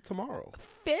we be tomorrow?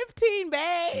 15,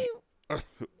 babe.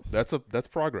 That's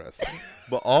progress.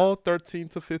 But all 13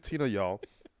 to 15 of y'all,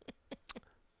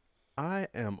 I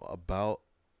am about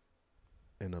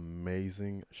an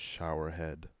amazing shower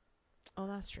head. Oh,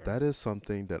 that's true. That is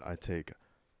something that I take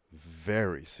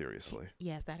very seriously.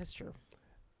 Yes, that is true.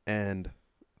 And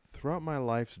throughout my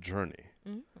life's journey,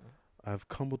 Mm. I've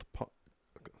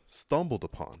stumbled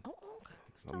upon. Oh, okay.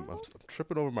 I'm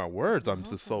tripping over my words. I'm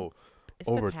just so It's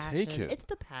the overtaken. passion. It's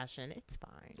the passion. It's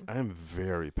fine. I am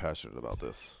very passionate about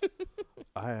this.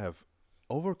 I have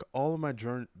over all of my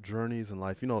journeys in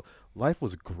life. Life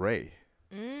was gray.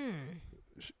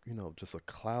 Just a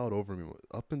cloud over me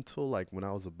up until like when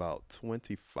I was about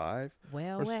 25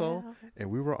 Well, or so, and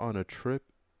we were on a trip,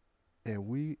 and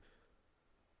we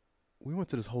went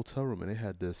to this hotel room, and they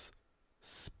had this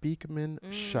Speakman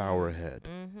shower head,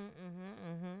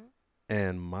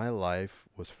 and my life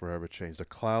was forever changed. The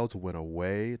clouds went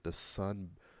away, the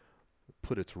sun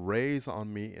put its rays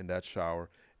on me in that shower,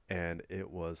 and it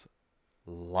was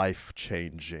life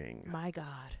changing. My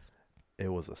God.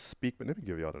 It was a Speakman. Let me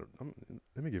give y'all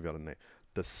the name.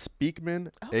 The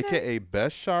Speakman, Okay. aka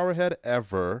best shower head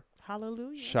ever,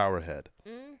 Hallelujah. shower head.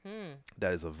 Mm-hmm.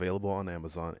 That is available on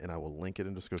Amazon, and I will link it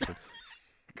in the description.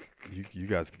 You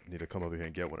guys need to come over here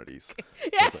and get one of these.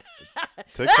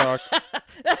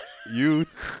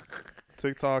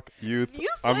 TikTok, youth. You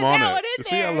slid I'm on that it. one in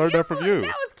See, I there. learned that from slid- you. That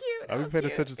was cute. I've been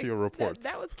paying attention to your reports.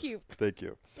 That was cute. Thank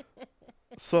you.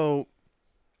 So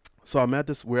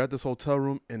we're at this hotel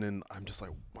room, and then I'm just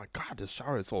like, my God, this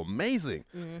shower is so amazing.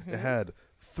 Mm-hmm. It had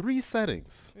 3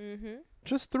 settings, Mm-hmm.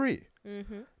 just 3.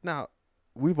 Mm-hmm. Now,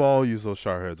 we've all used those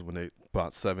shower heads when they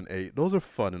about 7, 8. Those are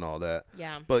fun and all that.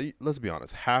 Yeah. But let's be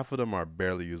honest, half of them are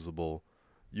barely usable.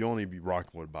 You only be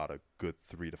rocking with about a good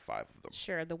 3 to 5 of them.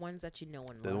 Sure. The ones that you know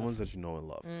and They're love. the ones that you know and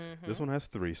love. Mm-hmm. This one has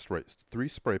 3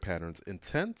 spray patterns.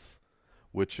 Intense,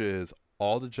 which is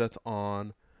all the jets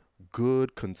on,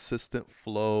 good consistent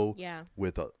flow Yeah.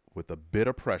 with a bit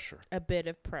of pressure. A bit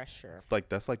of pressure.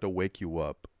 That's like the wake you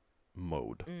up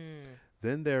mode. Mm.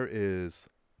 Then there is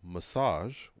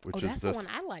massage, which is that's the one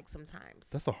I like sometimes.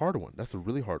 that's a hard one. That's a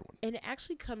really hard one. And it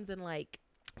actually comes in like,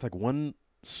 It's like one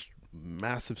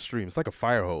massive stream. It's like a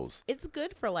fire hose. it's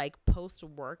good for like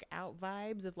post-workout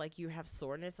vibes if like you have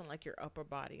soreness on like your upper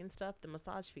body and stuff. The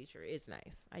massage feature is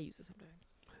nice. I use it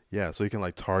sometimes. Yeah, so you can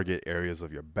like target areas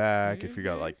of your back. If you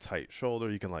got Mhm. like tight shoulder,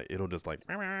 you can it'll just like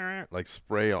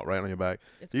spray out right on your back.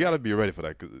 It's You got to be ready for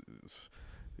that, 'cause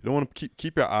You don't want to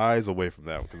keep your eyes away from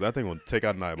that because that thing will take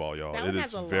out an eyeball, y'all. That It one is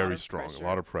has a lot very of strong, pressure. a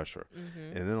lot of pressure. Mm-hmm.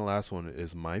 And then the last one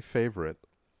is my favorite.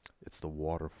 It's the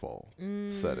waterfall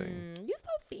setting. You so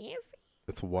fancy.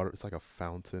 It's a water. It's like a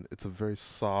fountain. It's a very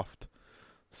soft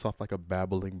like a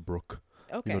babbling brook.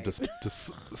 Okay. You know, just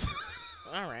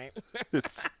All right.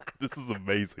 this is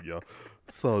amazing, yo.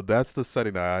 So that's the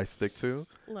setting that I stick to.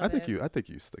 Love I think it.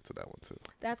 you stick to that one too.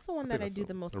 That's the one think that I that's do a-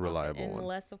 the most a reliable often, one.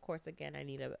 unless, of course, again, I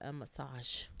need a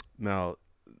massage. Now,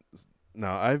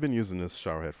 I've been using this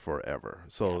shower head forever.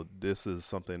 So Yeah. this is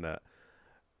something that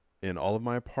in all of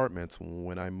my apartments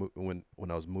when I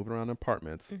was moving around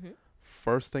apartments, Mm-hmm.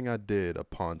 first thing I did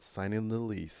upon signing the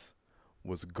lease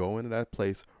was go into that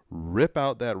place, rip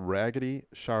out that raggedy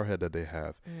shower head that they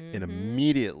have, and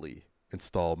immediately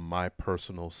install my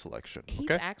personal selection. He's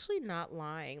Okay? actually not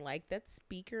lying. Like that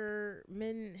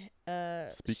Speakman,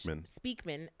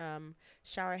 Speakman,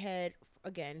 shower head.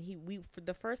 Again, we for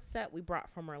the first set we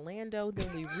brought from Orlando.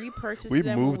 Then we repurchased We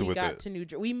them moved when we with got it. to New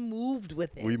Jersey. We moved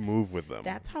with it. We move with them.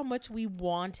 That's how much we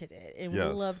wanted it, and we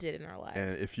Yes. loved it in our lives.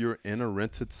 And if you're in a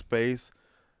rented space,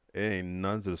 it ain't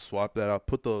none to swap that out.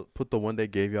 Put the one they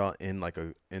gave y'all in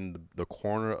the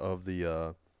corner of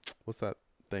the what's that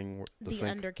thing? the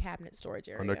sink? under cabinet storage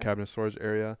area. Under cabinet storage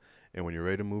area. And when you're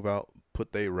ready to move out,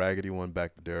 put the raggedy one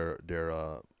back their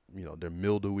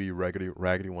mildewy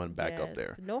raggedy one back up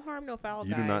there. No harm, no foul.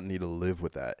 You guys. do not need to live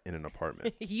with that in an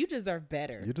apartment. You deserve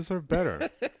better. You deserve better.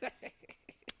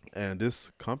 And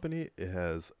this company, it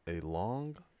has a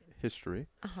long history.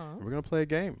 Uh-huh. We're gonna play a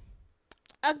game.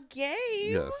 A game?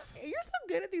 Yes. You're so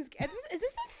good at these. Is this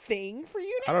a thing for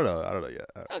you now? I don't know yet.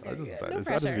 Okay, I just good. started. No I just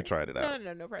pressure. be trying it out.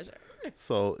 No pressure.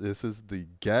 So this is the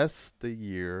guess the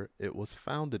year it was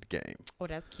founded game. Oh,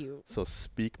 that's cute. So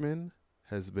Speakman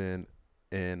has been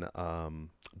in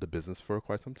the business for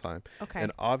quite some time. Okay.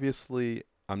 And obviously,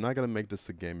 I'm not gonna make this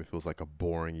a game if it was like a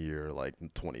boring year like in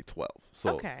 2012.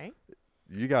 So okay.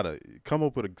 you gotta come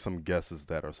up with some guesses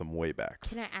that are some way backs.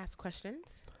 Can I ask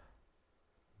questions?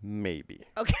 Maybe.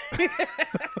 Okay.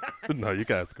 No, you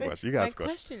can ask a question. You can My ask a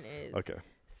question. question is, Okay.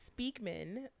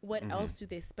 Speakman, what else do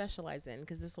they specialize in?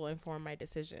 Because this will inform my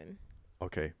decision.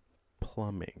 Okay.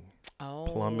 Plumbing. Oh.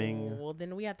 Plumbing. Well,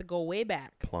 then we have to go way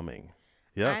back. Plumbing.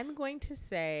 Yes. I'm going to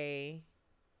say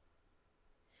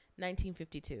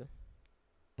 1952.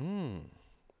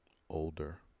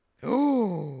 Older.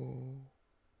 Oh.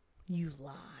 You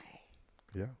lie.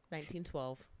 Yeah.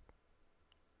 1912.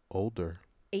 Older.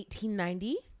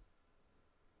 1890.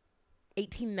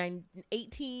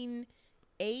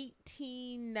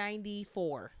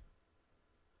 1894.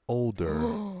 Older.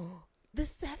 The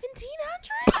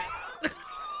 1700s?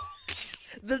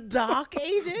 The Dark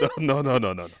Ages? No.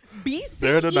 BCE?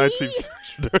 They're the 19th century.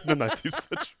 They're the 19th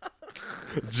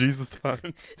century. Jesus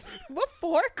times.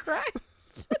 Before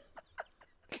Christ.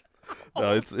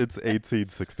 No, it's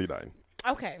 1869.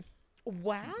 Okay.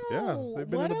 Wow. Yeah, they've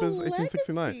been what in the business a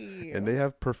 1869, legacy. and they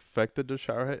have perfected the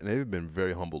shower head, and they've been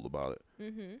very humbled about it.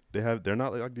 Mm-hmm. They're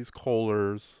not like these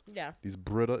Kohlers, Yeah. these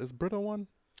Brita. Is Brita one?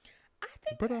 I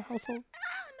think Brita household? I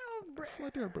don't know. I feel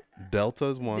like they're Delta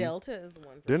is one. Delta is the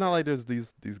one. For They're not like there's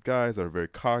these guys that are very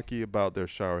cocky about their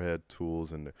shower head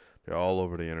tools, and they're all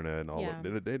over the internet and all. Yeah.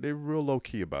 They're real low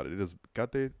key about it. It just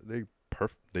got they've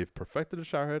perfected the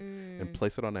shower head and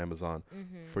place it on Amazon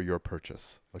for your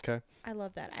purchase. Okay, I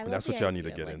love that. I and love that's the what y'all need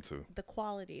to idea, get like, into. The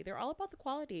quality. They're all about the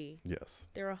quality. Yes.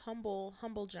 They're a humble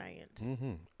giant.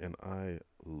 And I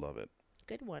love it.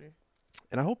 Good one.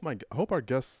 And I hope our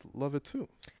guests love it too,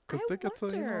 because I they get to.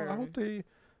 I hope wonder. they,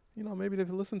 maybe they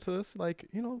listen to this. Like,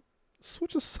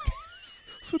 switch a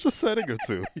switch a setting or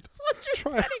two. Switch your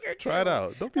Try- setting or Try it two.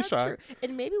 out. Don't be That's shy. true.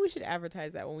 And maybe we should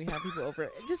advertise that when we have people over.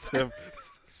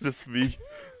 Just be.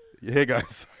 Hey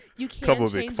guys, You can't Come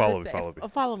with me. change Follow the me, set- follow me.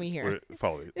 Follow me here.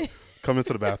 follow me. Come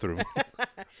into the bathroom.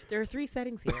 There are 3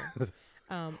 settings here.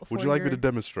 Would for you like me to your-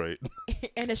 demonstrate?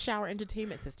 and a shower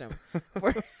entertainment system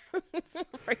for,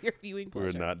 for your viewing We're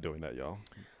pleasure. not doing that, y'all.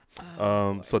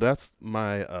 Oh, So that's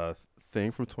my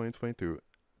thing from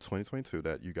 2022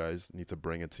 that you guys need to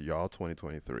bring into y'all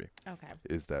 2023 okay.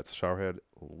 is that showerhead.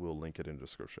 We'll link it in the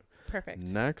description. Perfect.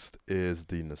 Next is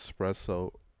the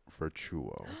Nespresso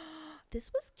Virtuo,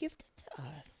 This was gifted to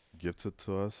us. gifted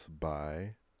to us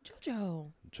by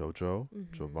Jojo. Jojo,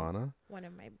 Mhm. Giovanna. One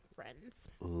of my friends.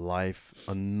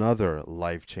 Another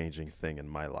life-changing thing in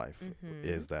my life Mhm.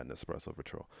 is that Nespresso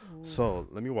Virtuo. Ooh. So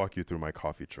let me walk you through my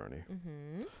coffee journey.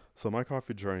 Mhm. So my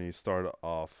coffee journey started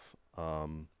off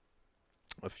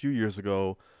a few years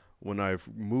ago when I've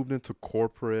moved into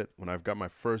corporate, when I've got my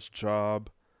first job.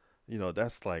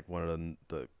 That's like one of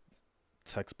the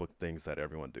textbook things that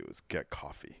everyone do is get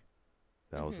coffee.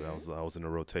 That was in a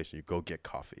rotation. You go get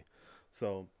coffee.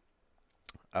 So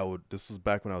this was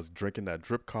back when I was drinking that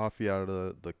drip coffee out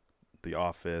of the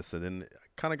office, and then I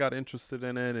kind of got interested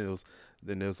in it.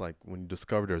 Then it was like when you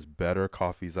discover there's better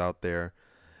coffees out there,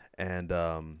 and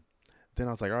then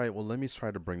I was like, all right, well, let me try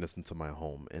to bring this into my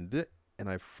home, and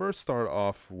I first started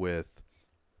off with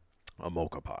a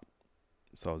mocha pot.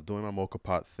 So I was doing my mocha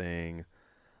pot thing,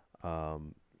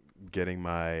 getting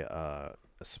my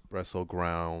espresso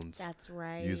grounds, That's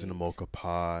right. using the mocha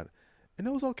pot, and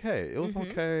it was okay. It was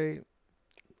okay.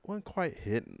 Wasn't quite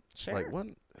hitting. Sure. Like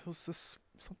it was just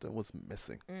something was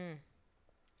missing. Mm.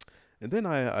 And then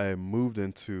I moved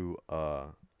into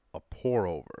a pour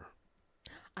over.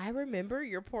 I remember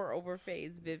your pour over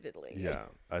phase vividly. Yeah,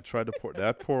 I tried to pour.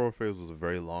 That pour over phase was a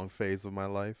very long phase of my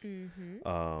life.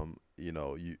 Mm-hmm.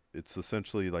 It's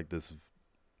essentially like this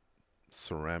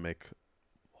ceramic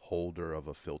holder of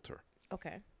a filter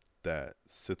Okay. that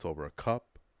sits over a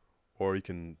cup, or you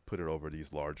can put it over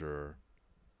these larger,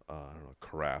 I don't know,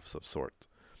 carafes of sorts.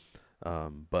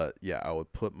 But yeah, I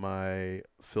would put my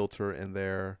filter in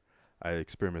there. I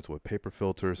experimented with paper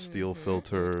filters, steel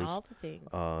filters. All the things.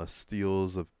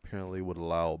 Steels apparently would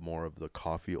allow more of the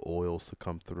coffee oils to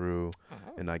come through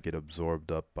and not get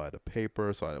absorbed up by the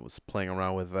paper. So I was playing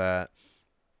around with that.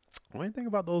 One thing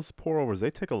about those pour overs,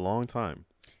 they take a long time.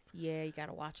 Yeah, you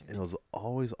gotta watch them. And it was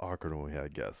always awkward when we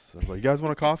had guests. I was like, "You guys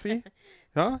want a coffee?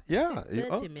 Huh? Yeah.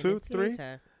 2, 3."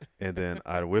 Later. And then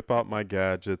I'd whip out my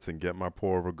gadgets and get my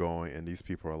pour over going. And these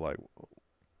people are like,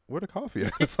 "Where the coffee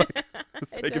at?" It's like,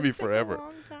 it's taking me forever.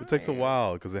 It takes a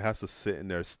while because it has to sit in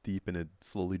there steep and it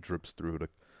slowly drips through.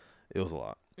 It was a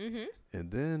lot. Mm-hmm.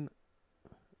 And then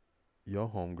your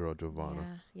homegirl,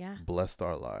 Giovanna, blessed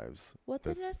our lives with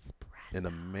an an espresso.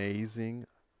 amazing,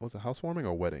 was it housewarming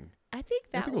or wedding? I think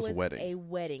I think it was was wedding. a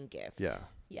wedding gift. Yeah.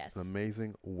 Yes. An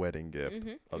amazing wedding gift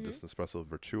of this Nespresso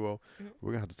Vertuo.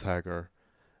 We're going to have to tag her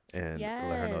and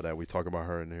let her know that we talk about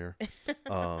her in here.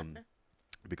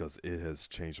 Because it has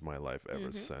changed my life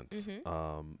ever since.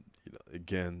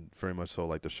 Again, very much so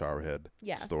like the showerhead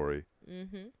story.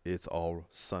 It's all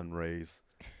sun rays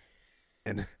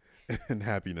and and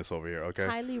happiness over here. Okay,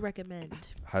 highly recommend.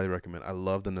 Highly recommend. I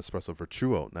love the Nespresso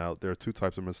Vertuo. Now there are two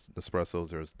types of Nespressos.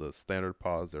 There's the standard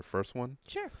pods, their first one.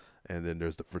 Sure. And then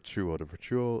there's the Vertuo. The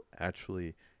Vertuo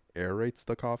actually aerates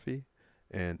the coffee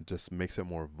and just makes it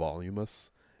more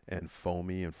voluminous and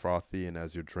foamy and frothy, and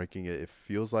as you're drinking it, it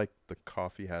feels like the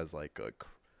coffee has like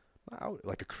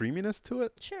a creaminess to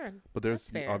it. Sure. But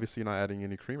there's obviously you're not adding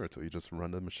any creamer to it. You just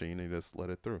run the machine and you just let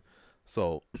it through.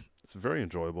 So it's very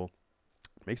enjoyable.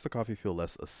 Makes the coffee feel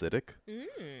less acidic.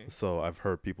 So I've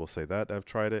heard people say that. I've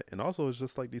tried it. And also it's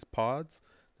just like these pods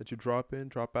that you drop in,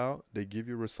 drop out. They give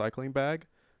you a recycling bag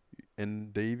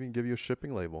and they even give you a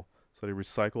shipping label. So they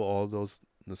recycle all of those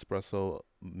Nespresso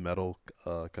metal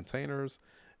containers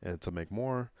and to make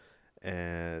more,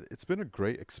 and it's been a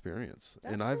great experience.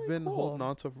 And I've been holding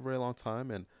on to it for a very long time,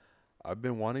 and I've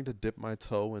been wanting to dip my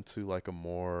toe into like a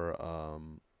more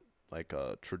like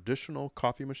a traditional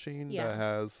coffee machine that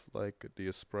has like the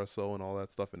espresso and all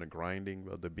that stuff and the grinding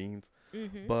of the beans.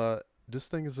 But this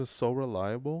thing is just so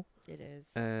reliable. It is.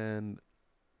 And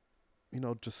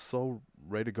just so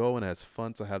ready to go, and has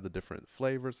fun to have the different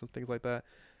flavors and things like that.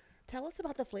 Tell us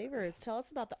about the flavors. Tell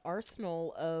us about the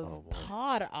arsenal of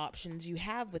pod options you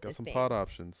have with this thing. Got some pod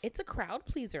options. It's a crowd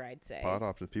pleaser, I'd say. Pod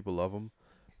options. People love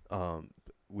them.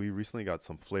 We recently got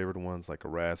some flavored ones, like a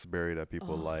raspberry that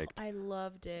people liked. I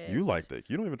loved it. You liked it.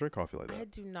 You don't even drink coffee like that. I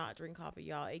do not drink coffee,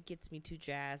 y'all. It gets me too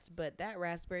jazzed. But that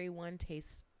raspberry one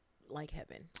tastes like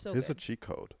heaven. So here's a cheat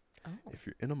code. If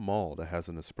you're in a mall that has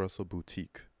an espresso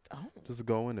boutique, just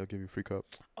go in, they'll give you a free cup.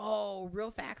 Oh, real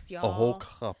facts, y'all. A whole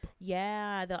cup.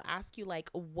 Yeah, they'll ask you like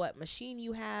what machine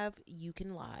you have. You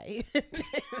can lie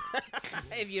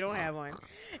if you don't have one,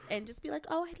 and just be like,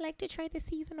 "Oh, I'd like to try the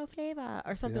seasonal flavor"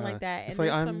 or something like that. It's and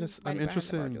like I'm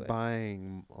interested in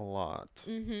buying a lot,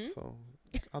 so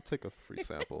I'll take a free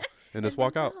sample and just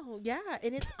walk out. Yeah,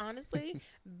 and it's honestly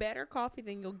better coffee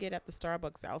than you'll get at the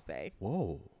Starbucks, I'll say.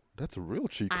 Whoa. That's a real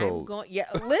cheat code.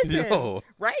 Listen,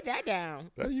 write that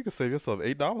down. You can save yourself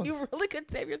 $8. You really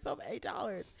could save yourself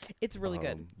 $8. It's really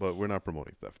good. But we're not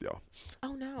promoting theft, y'all.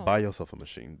 Oh no. Buy yourself a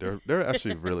machine. They're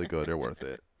actually really good. They're worth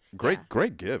it.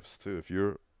 Great gifts too. If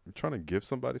you're trying to give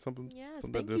somebody something. Yes,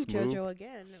 something thank you, JoJo,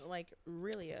 again. Like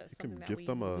really, something that give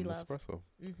them an love. espresso.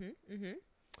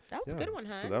 That was a good one,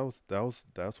 huh? So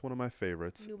that's one of my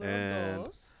favorites. And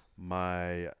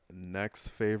my next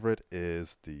favorite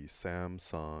is the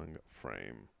Samsung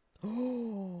frame.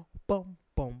 Oh, bum,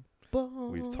 bum,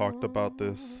 bum. We've talked about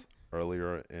this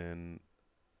earlier in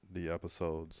the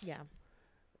episodes. Yeah.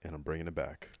 and I'm bringing it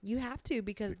back You have to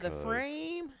because the because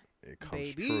frame, it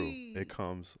comes true. baby, It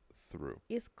comes through.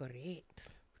 is correct.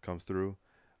 It comes through.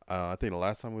 I think the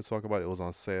last time we talked about it, it was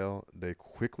on sale. They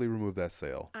quickly removed that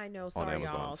sale I know. on Sorry,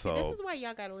 Amazon. y'all. See, this So is why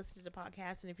y'all got to listen to the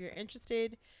podcast. And if you're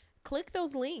interested, click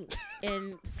those links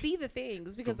and see the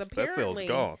things because that apparently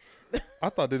sale's gone. I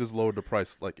thought they just lowered the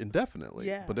price like indefinitely.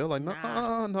 Yeah. But they're like, no,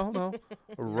 Nah. no,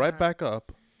 right Nah. back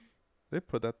up. They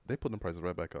put the prices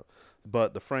right back up.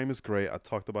 But the frame is great. I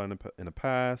talked about it in the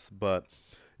past. But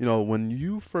when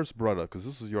you first brought up, because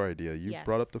this was your idea, you Yes.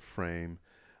 brought up the frame.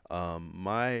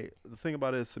 The thing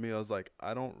about it is, to me, I was like,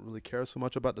 I don't really care so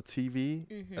much about the TV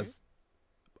Mhm. as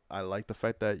I like the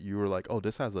fact that you were like, oh,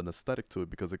 this has an aesthetic to it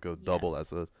because it could double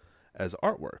Yes. as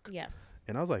artwork. Yes.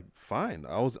 And I was like, fine.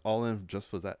 I was all in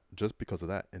just because of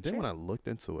that. And then Sure. when I looked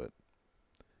into it,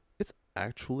 it's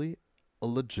actually a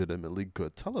legitimately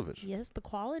good television. Yes, the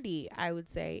quality I would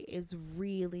say is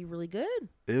really, really good.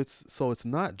 It's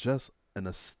not just an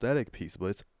aesthetic piece, but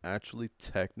it's actually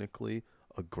technically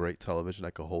a great television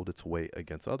that could hold its weight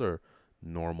against other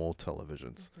normal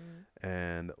televisions.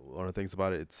 And one of the things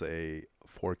about it, it's a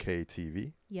 4K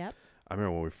TV. Yep. I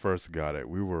remember when we first got it,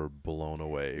 we were blown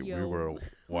away. Yo, we were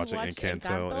watching watched Encanto,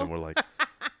 Encanto. and we're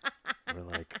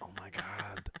like, oh my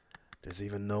god, there's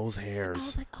even nose hairs. I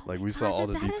was like, oh Like, my we saw gosh, all is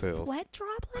the that details. a sweat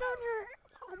droplet on her?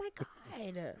 Oh my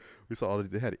god. We saw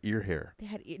they had ear hair, They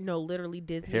had literally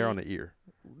Disney hair on the ear.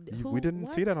 We didn't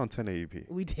see that on 1080p.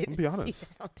 We didn't. be see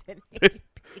honest. that on 1080p.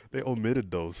 They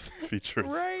omitted those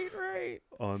features right.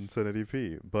 on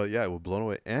 1080p. But yeah, it was blown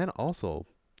away. And also,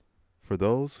 for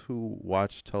those who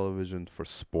watch television for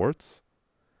sports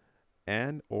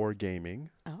and or gaming,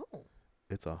 Oh,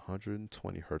 it's a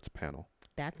 120 hertz panel.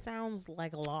 that sounds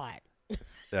like a lot.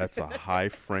 That's a high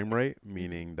frame rate,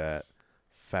 meaning that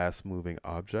fast moving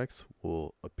objects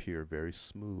will appear very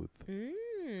smooth,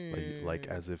 like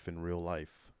as if in real life.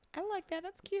 I like that.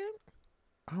 That's cute.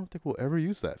 I don't think we'll ever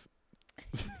use that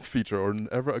feature or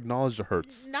ever acknowledge the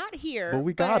hertz. Not here. But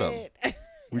we got 'em.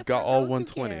 We got for all those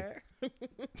who 120. care.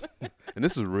 And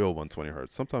this is real 120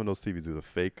 hertz. Sometimes those TVs do the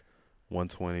fake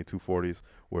 120, 240s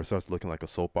where it starts looking like a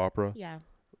soap opera. Yeah.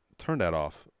 Turn that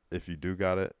off. If you do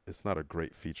got it, it's not a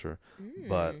great feature. Mm.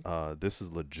 But this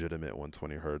is legitimate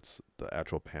 120 hertz. The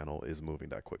actual panel is moving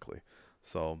that quickly.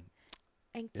 So,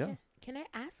 And yeah. can I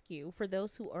ask you, for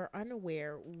those who are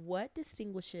unaware, what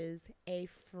distinguishes a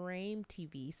frame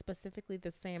TV, specifically the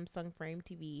Samsung Frame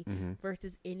TV,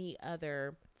 versus any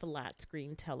other flat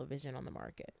screen television on the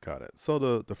market? Got it. So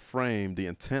the frame, the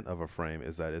intent of a frame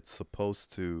is that it's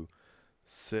supposed to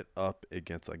sit up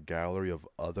against a gallery of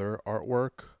other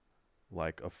artwork,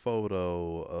 like a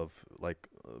photo of like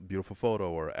a beautiful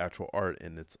photo or actual art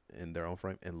in their own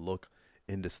frame, and look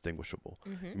indistinguishable,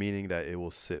 meaning that it will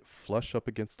sit flush up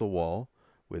against the wall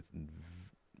with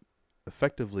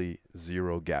effectively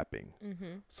zero gapping.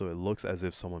 So it looks as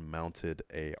if someone mounted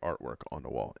a artwork on the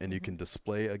wall, and you can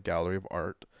display a gallery of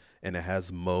art, and it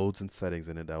has modes and settings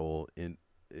in it that will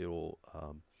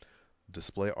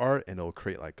display art, and it'll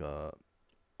create like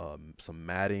some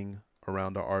matting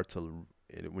around the art to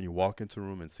when you walk into a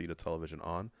room and see the television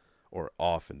on or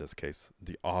off. In this case,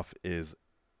 the off is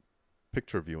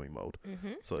picture viewing mode.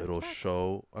 So That's it'll facts.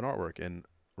 show an artwork. And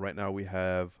right now we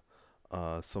have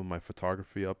some of my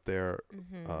photography up there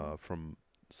from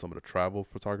some of the travel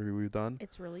photography we've done.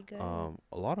 It's really good. A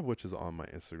lot of which is on my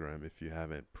Instagram. If you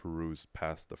haven't perused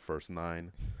past the first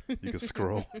 9, you can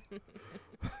scroll.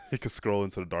 You can scroll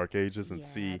into the dark ages and Yeah,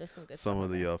 see there's some good some stuff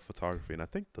of on the there. photography. And I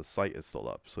think the site is still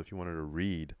up. So if you wanted to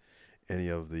read any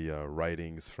of the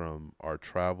writings from our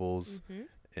travels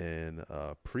and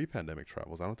pre-pandemic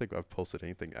travels, I don't think I've posted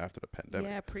anything after the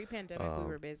pandemic. Yeah, pre-pandemic we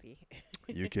were busy.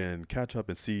 You can catch up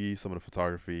and see some of the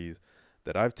photographies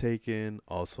that I've taken.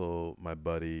 Also, my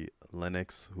buddy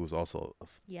Lennox, who's also,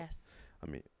 Yes. I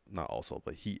mean, not also,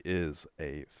 but he is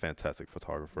a fantastic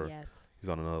photographer. Yes. He's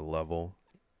on another level.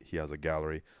 He has a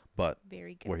gallery, but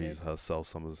Very good. where he sells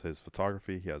some of his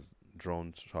photography. He has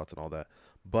drone shots and all that,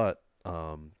 but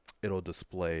it'll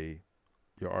display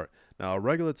your art. Now, a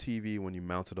regular TV, when you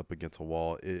mount it up against a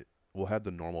wall, it will have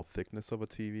the normal thickness of a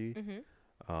TV,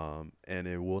 and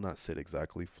it will not sit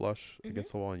exactly flush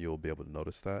against the wall, and you'll be able to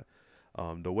notice that.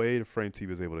 The way the frame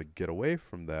TV is able to get away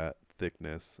from that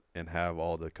thickness and have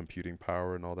all the computing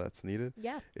power and all that's needed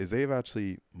Yeah. is they've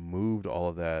actually moved all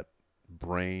of that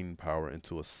brain power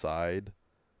into a side.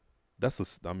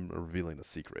 I'm revealing a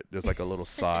secret. There's like a little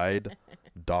side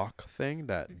dock thing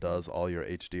that does all your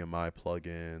HDMI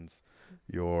plugins,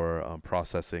 your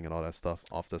processing and all that stuff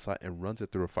off the side and runs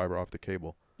it through a fiber optic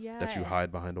cable that you Yeah.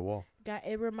 hide behind a wall.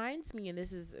 It reminds me, and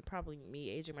this is probably me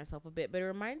aging myself a bit, but it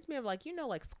reminds me of like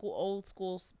like old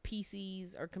school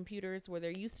PCs or computers where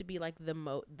there used to be like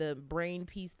the brain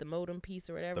piece, the modem piece,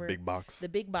 or The whatever, big box. the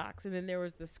big box, and then there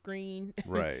was the screen.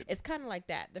 Right. It's kind of like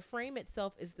that. The frame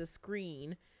itself is the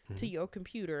screen to Mhm. your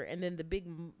computer, and then the big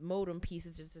modem piece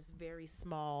is just this very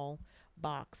small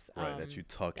box Right, that you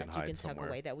tuck that and you hide can tuck somewhere.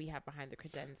 away that we have behind the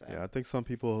credenza. Yeah, I think some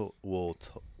people will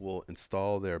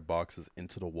install their boxes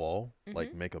into the wall,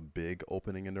 like Mhm. make a big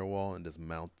opening in their wall and just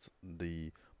mount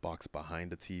the box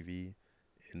behind the TV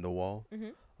in the wall.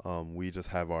 Mhm. We just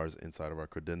have ours inside of our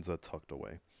credenza tucked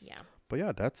away. Yeah. But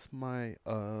yeah, that's my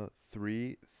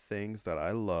three things that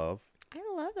I love I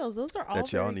love those. Those are all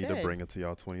that y'all very need good. to bring into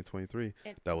y'all 2023.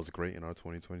 And That was great in our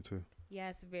 2022.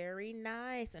 yes, very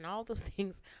nice. And all those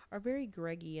things are very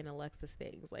Greggy and Alexis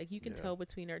things. Like you can Yeah. tell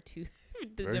between our two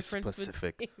the Very difference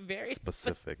specific. between very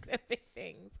Specific. specific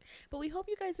things. But we hope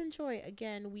you guys enjoy.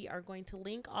 Again, we are going to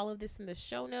link all of this in the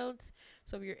show notes.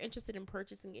 So if you're interested in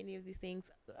purchasing any of these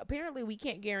things, apparently we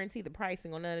can't guarantee the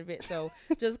pricing on none of it. So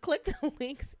just click the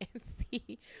links and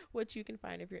see what you can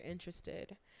find if you're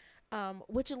interested.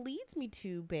 Which leads me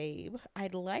to, babe,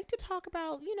 I'd like to talk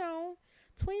about,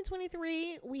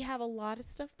 2023. We have a lot of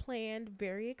stuff planned,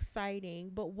 very exciting.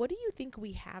 But what do you think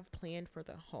we have planned for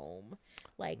the home?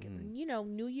 Like,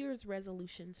 New Year's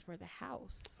resolutions for the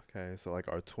house. Okay, so like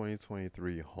our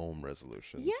 2023 home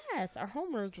resolutions. Yes, our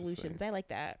home resolutions. I like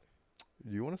that.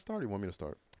 You want to start or you want me to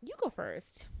start? You go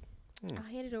first. Hmm. I'll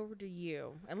hand it over to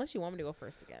you, unless you want me to go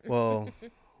first again. Well,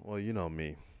 you know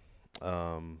me.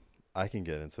 I can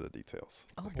get into the details.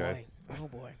 Oh, okay? boy. Oh,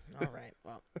 boy. All right.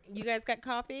 Well, you guys got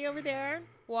coffee over there?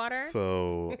 Water?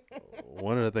 So,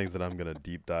 one of the things that I'm going to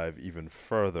deep dive even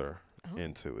further Oh.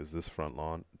 into is this front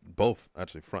lawn. Both,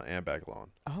 actually, front and back lawn.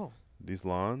 Oh. These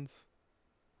lawns,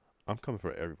 I'm coming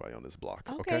for everybody on this block.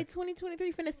 Okay, Okay?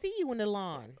 2023 finna see you in the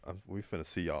lawn. We finna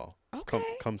see y'all. Okay.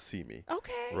 Come see me.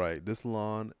 Okay. Right. This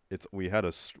lawn, we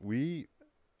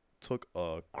took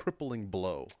a crippling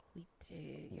blow We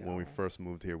did. when we y'all. first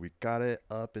moved here. We got it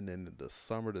up, and then the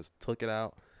summer just took it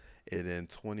out. And in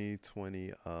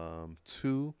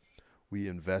 2022, we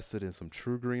invested in some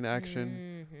True Green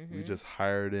action. Mhm. We just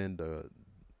hired in the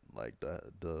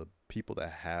people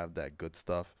that have that good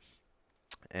stuff,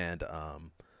 and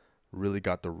really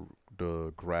got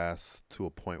the grass to a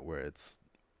point where it's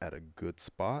at a good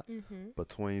spot. Mhm. But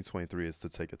 2023 is to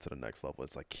take it to the next level.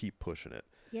 It's like keep pushing it.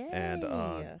 Yay. And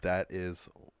that is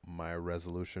my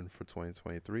resolution for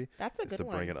 2023 That's a is good to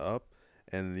one. bring it up.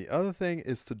 And the other thing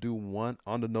is to do one,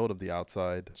 on the note of the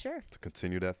outside, Sure. to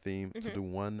continue that theme, to Mhm. do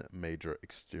one major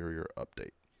exterior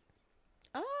update.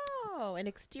 Oh, an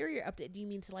exterior update. Do you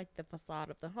mean to like the facade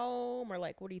of the home, or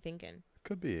like what are you thinking?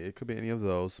 It could be any of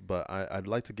those, but I'd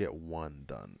like to get one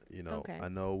done. Okay. I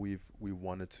know we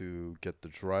wanted to get the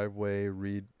driveway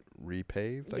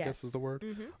repaved, I guess is Yes. the word.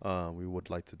 Mhm. We would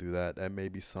like to do that. That may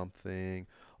be something.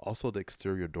 Also, the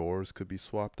exterior doors could be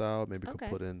swapped out. Maybe Okay.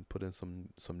 could put in some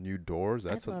new doors.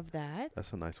 I love that.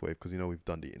 That's a nice way because we've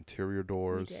done the interior We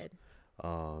doors. did.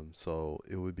 So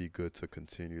it would be good to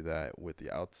continue that with the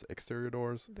exterior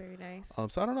doors. Very nice. So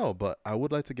I don't know, but I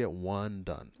would like to get one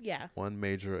done. Yeah. One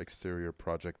major exterior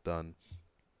project done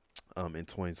in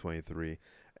 2023.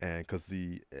 And because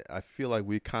I feel like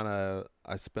I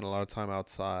spent a lot of time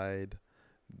outside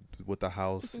with the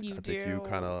house. You I think you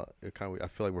do. I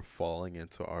feel like we're falling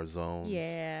into our zones.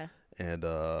 Yeah. And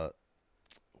we're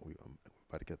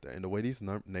about to get there. And the way these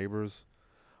neighbors,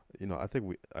 I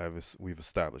think we've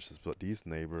established this, but these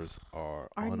neighbors are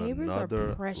Our on neighbors are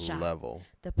another pressure. level.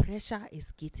 The pressure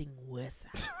is getting worse.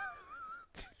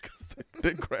 'Cause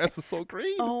the grass is so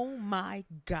green. Oh my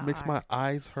God. Makes my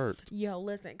eyes hurt. Yo,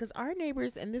 listen, because our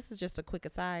neighbors, and this is just a quick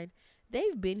aside,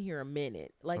 they've been here a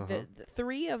minute. Like Uh-huh. the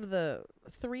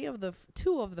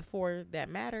two of the four that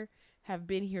matter have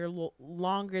been here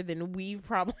longer than we've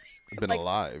probably Been like,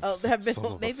 alive. have been. some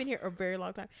of They've us. been here a very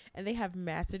long time, and they have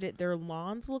mastered it. Their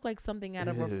lawns look like something out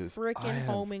of a Yes, I freaking have-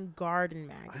 Home and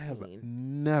Garden I have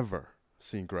magazine. never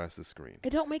seen grass this green.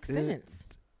 It don't make sense.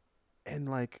 And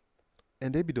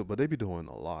they be doing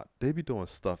a lot. They be doing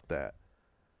stuff that,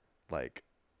 like,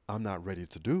 I'm not ready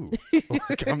to do.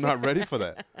 Like, I'm not ready for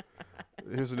that.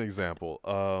 Here's an example.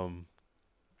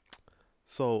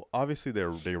 So obviously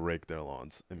they rake their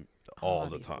lawns all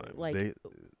the Obviously, time. like,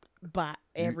 But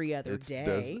every other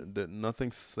day.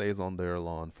 Nothing stays on their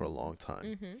lawn for a long time.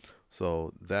 Mm-hmm.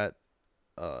 So that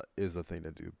is a thing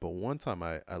to do. But one time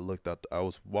I looked out. I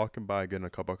was walking by getting a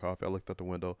cup of coffee. I looked out the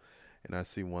window, and I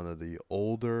see one of the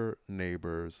older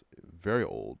neighbors, very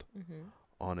old, Mm-hmm.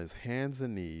 on his hands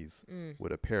and knees Mm.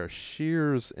 with a pair of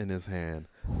shears in his hand,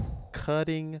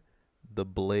 cutting the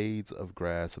blades of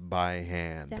grass by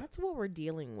hand. That's what we're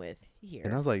dealing with here.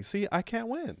 And I was like, see, I can't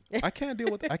win. I can't deal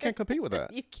with I can't compete with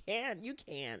that. You can't. You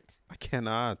can't. I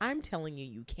cannot. I'm telling you,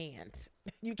 you can't.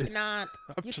 You cannot.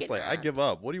 I'm You just like, I cannot. give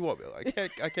up. What do you want me?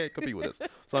 I can't compete with this.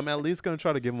 So I'm at least gonna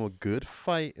try to give him a good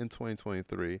fight in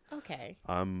 2023. Okay.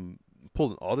 I'm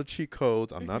pulling all the cheat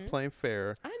codes. I'm not Mhm. playing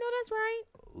fair. I know that's right.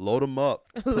 Load them up.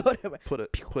 Lord have Put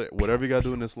it. Whatever you gotta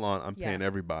do in this lawn, I'm Yeah. paying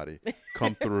everybody.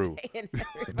 Come through. Paying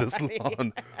This everybody.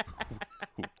 lawn.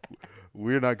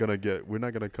 We're not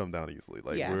gonna come down easily.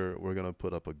 Like Yeah. we're gonna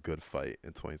put up a good fight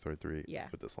in 2023 Yeah.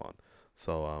 with this lawn.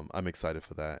 So I'm excited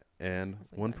for that. And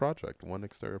That's one good. one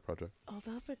exterior project. Oh,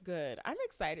 those are good. I'm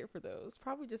excited for those.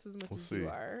 Probably just as much We'll as see. you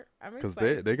are. I'm Because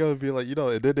excited. they gonna be like,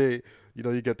 and then they,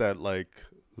 you get that like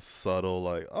subtle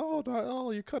like,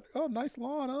 you cut, nice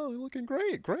lawn, you're looking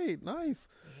great, nice.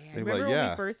 Yeah. They be Remember like, when yeah,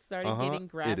 we first started uh-huh, getting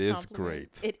grass it is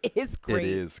compliments? great. It is great. It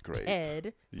is great.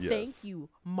 Ted. Yes. Thank you,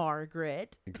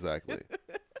 Margaret. Exactly.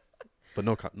 But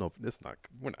no, it's not.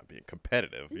 We're not being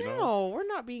competitive. You know. No, we're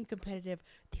not being competitive.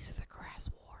 These are the grass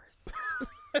wars.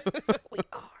 We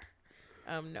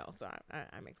are. No, so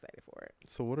I'm excited for it.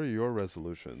 So what are your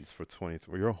resolutions for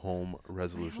your home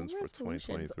resolutions for resolutions.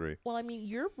 2023? Well, I mean,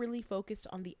 you're really focused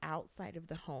on the outside of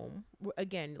the home.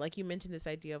 Again, like you mentioned, this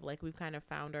idea of like we've kind of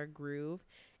found our groove.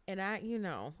 And I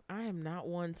am not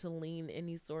one to lean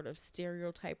any sort of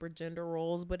stereotype or gender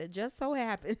roles, but it just so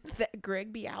happens that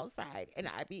Greg be outside and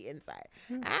I be inside.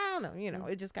 I don't know,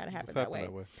 it just kind of happened that way.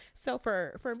 So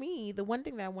for me, the one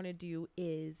thing that I want to do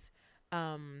is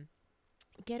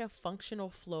get a functional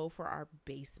flow for our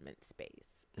basement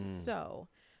space. So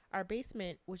our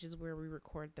basement, which is where we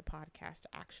record the podcast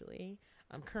actually,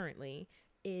 currently,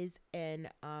 is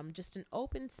just an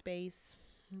open space,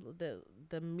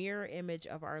 the mirror image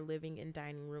of our living and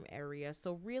dining room area.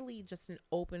 So really just an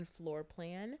open floor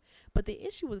plan. But the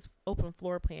issue with open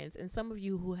floor plans, and some of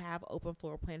you who have open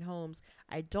floor plan homes,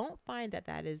 I don't find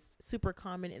that is super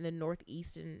common in the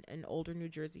Northeast and older New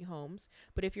Jersey homes.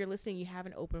 But if you're listening, you have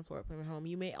an open floor plan home,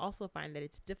 you may also find that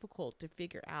it's difficult to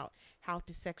figure out how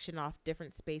to section off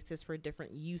different spaces for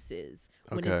different uses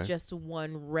when it's just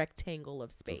one rectangle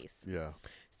of space. Yeah.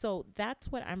 So that's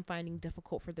what I'm finding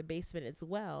difficult for the basement as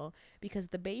well, because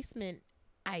the basement,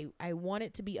 I want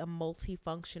it to be a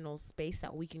multifunctional space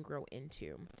that we can grow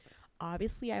into.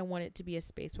 Obviously, I want it to be a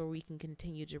space where we can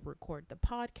continue to record the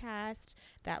podcast.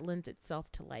 That lends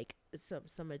itself to like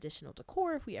some additional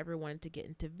decor if we ever wanted to get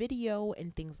into video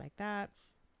and things like that.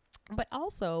 But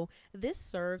also, this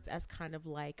serves as kind of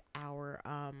like our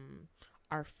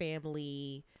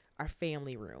family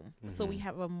room. So we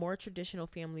have a more traditional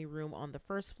family room on the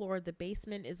first floor. The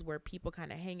basement is where people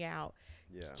kind of hang out,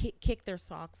 kick their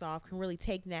socks off, can really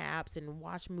take naps and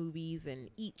watch movies and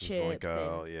eat chips.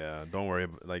 Don't worry,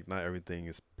 like not everything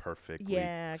is perfect.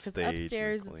 Because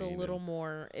upstairs it's a little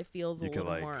more, it feels a little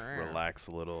more. You can like relax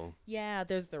a little. Yeah,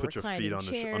 there's the put reclining your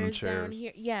feet chairs on the chairs down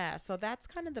here. Yeah, so that's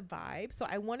kind of the vibe. So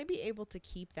I want to be able to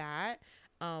keep that.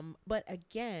 But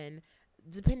again,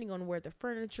 depending on where the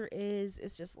furniture is,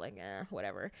 it's just like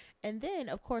whatever. And then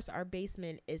of course our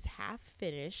basement is half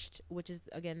finished, which is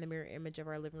again the mirror image of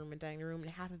our living room and dining room,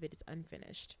 and half of it is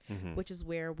unfinished, which is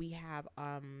where we have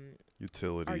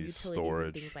utilities, storage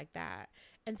and things like that.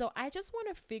 And so I just want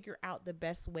to figure out the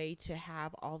best way to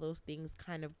have all those things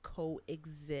kind of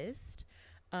coexist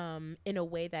in a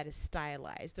way that is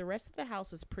stylized. The rest of the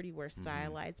house is pretty well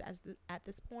stylized at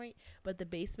this point, but the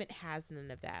basement has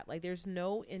none of that. Like there's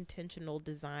no intentional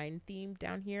design theme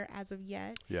down here as of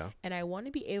yet. Yeah. And I want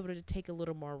to be able to take a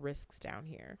little more risks down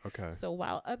here. Okay. So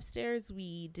while upstairs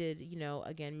we did,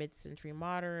 again, mid-century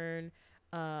modern,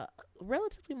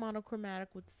 relatively monochromatic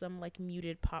with some like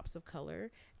muted pops of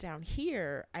color. Down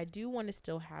here, I do want to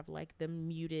still have like the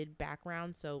muted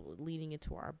background, so leaning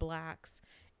into our blacks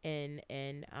and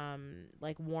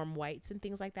like warm whites and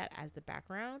things like that as the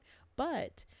background.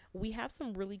 But we have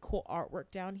some really cool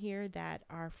artwork down here that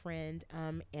our friend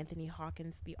Anthony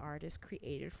Hawkins, the artist,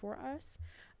 created for us,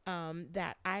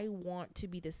 that I want to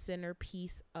be the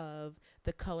centerpiece of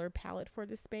the color palette for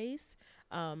the space.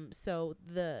 So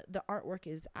the artwork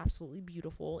is absolutely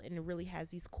beautiful, and it really has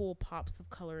these cool pops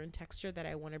of color and texture that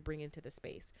I want to bring into the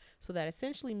space. So that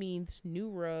essentially means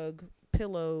new rug,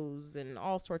 pillows, and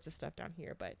all sorts of stuff down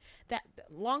here. But that,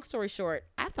 long story short,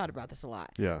 I've thought about this a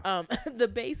lot. Yeah. The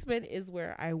basement is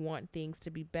where I want things to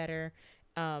be better.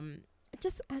 And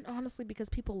honestly, because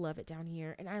people love it down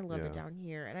here, and I love it down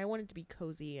here, and I want it to be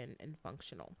cozy and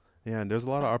functional. Yeah, and there's a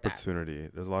lot of opportunity.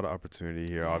 There's a lot of opportunity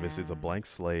here. Obviously, it's a blank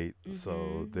slate,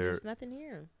 so There's nothing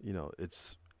here.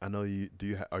 It's I know you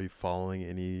do. Are you following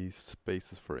any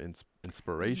spaces for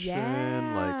inspiration? Like,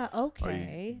 Yeah. are you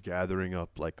Okay. gathering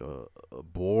up like a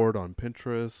board on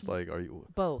Pinterest? Y- Like, are you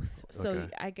Both. So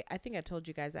okay? I think I told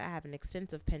you guys that I have an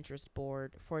extensive Pinterest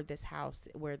board for this house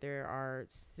where there are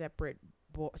separate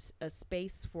a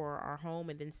space for our home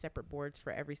and then separate boards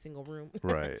for every single room.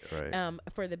 Right, right.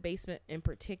 For the basement in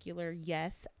particular,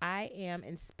 yes, I am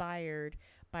inspired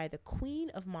by the Queen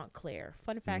of Montclair.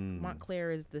 Fun fact: Mm,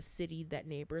 Montclair is the city that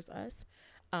neighbors us,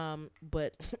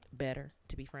 but better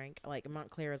to be frank. Like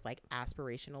Montclair is like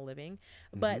aspirational living,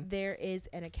 mm-hmm. but there is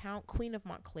an account, Queen of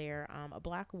Montclair, a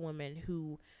black woman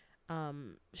who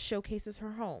showcases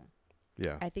her home.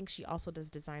 Yeah. I think she also does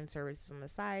design services on the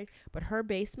side, but her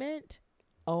basement,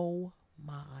 oh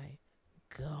my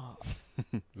God.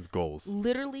 It's goals.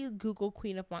 Literally Google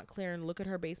Queen of Montclair and look at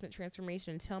her basement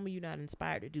transformation and tell me you're not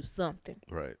inspired to do something.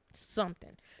 Right.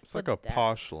 Something. It's So like a that's-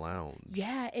 posh lounge.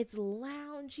 Yeah, it's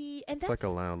loungy. And It's like a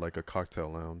lounge, like a cocktail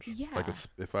lounge. Yeah. Like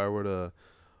if I were to,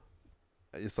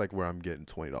 it's like where I'm getting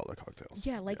 $20 cocktails.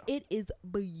 Yeah, like it is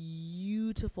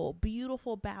beautiful.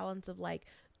 Beautiful balance of like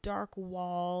dark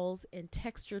walls and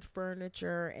textured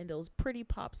furniture and those pretty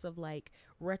pops of like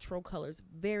retro colors.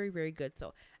 Very, very good.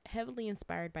 So heavily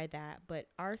inspired by that. But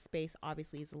our space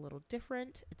obviously is a little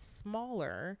different. It's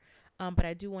smaller. But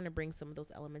I do want to bring some of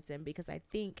those elements in because I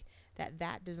think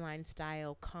that design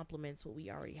style complements what we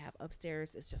already have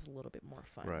upstairs. It's just a little bit more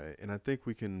fun. Right. And I think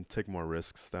we can take more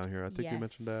risks down here. I think you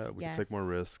mentioned Yes, that. We can take more yes.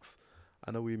 risks.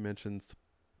 I know we mentioned,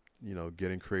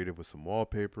 getting creative with some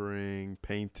wallpapering,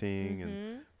 painting, and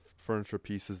Mhm. furniture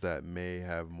pieces that may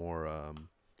have more,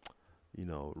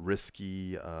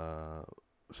 risky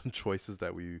choices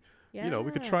that we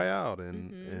could try out.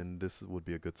 And, Mhm. and this would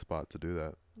be a good spot to do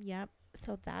that. Yep.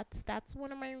 So that's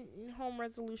one of my home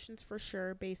resolutions for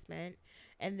sure, basement.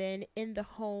 And then in the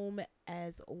home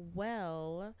as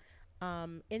well,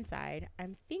 inside,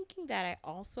 I'm thinking that I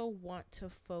also want to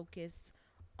focus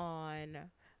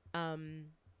on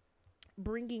um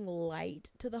bringing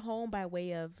light to the home by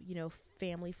way of,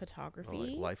 family Or like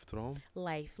photography. life to the home.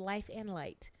 Life and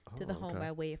light to the Oh, home okay.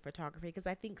 by way of photography because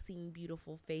I think seeing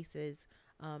beautiful faces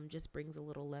just brings a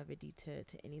little levity to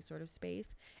any sort of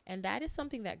space. And that is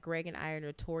something that Greg and I are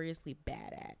notoriously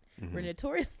bad at. We're Mhm.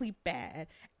 notoriously bad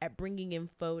at bringing in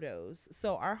photos.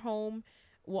 So our home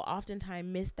will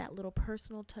oftentimes miss that little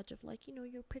personal touch of like,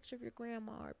 your picture of your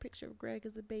grandma or a picture of Greg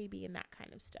as a baby and that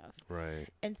kind of stuff. Right.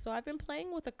 And so I've been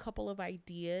playing with a couple of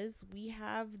ideas. We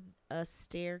have a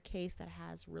staircase that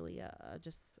has really a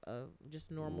just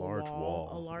normal Large wall,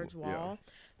 a wall. large Yeah. wall.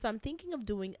 So I'm thinking of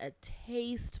doing a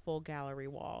tasteful gallery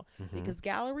wall Mhm. because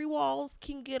gallery walls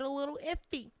can get a little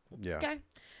iffy. Yeah. Okay.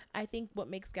 I think what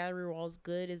makes gallery walls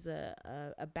good is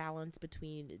a balance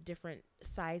between different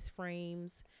size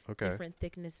frames, Okay. different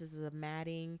thicknesses of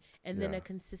matting, and then Yeah. a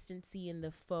consistency in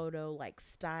the photo, like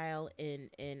style in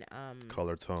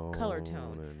Color tone.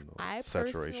 And I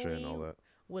saturation and all personally that.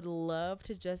 would love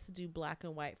to just do black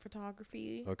and white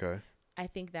photography. Okay. I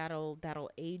think that'll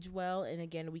age well, and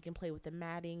again, we can play with the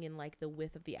matting and like the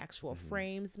width of the actual Mhm.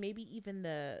 frames, maybe even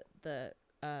the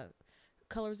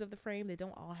colors of the frame. They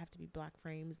don't all have to be black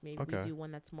frames. Maybe we Okay. do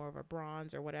one that's more of a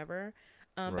bronze or whatever.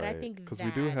 But I Right. think Because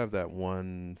we do have that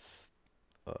one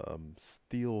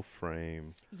steel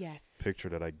frame yes. picture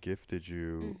that I gifted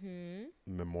you,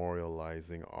 Mm-hmm.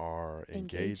 memorializing our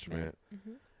engagement.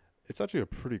 Mm-hmm. It's actually a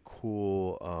pretty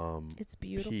cool It's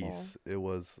beautiful. piece. It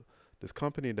was this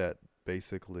company that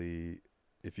basically,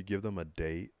 if you give them a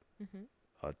date, Mm-hmm.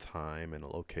 a time, and a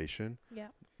location, Yeah.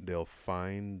 they'll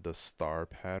find the star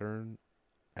pattern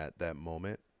at that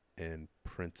moment and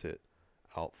print it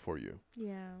out for you.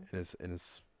 Yeah. And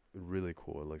it's really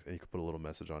cool. It looks, and you can put a little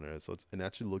message on it. So it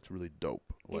actually looks really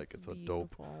dope. Like it's a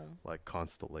dope beautiful. like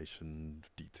constellation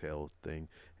detailed thing,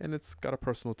 and it's got a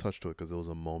personal touch to it because it was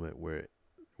a moment where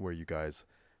you guys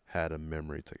had a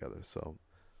memory together. So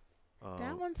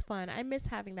That one's fun. I miss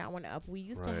having that one up. We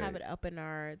used to have Right. it up in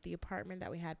the apartment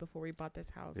that we had before we bought this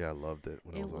house. yeah, I loved it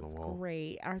when it was on the wall.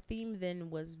 Great. Our theme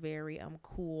then was very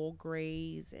cool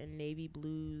grays and navy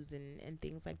blues and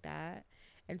things like that.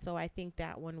 And so I think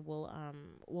that one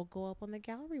will go up on the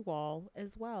gallery wall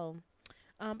as well.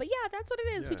 But yeah, that's what it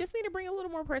is. We Yeah. just need to bring a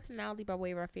little more personality by way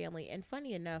of our family. And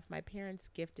funny enough, my parents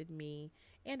gifted me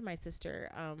and my sister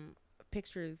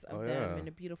pictures of Oh, them yeah. in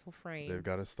a beautiful frame They've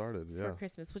got it started. for Yeah.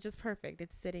 Christmas, which is perfect.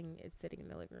 It's sitting in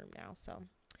the living room now. So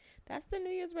that's the New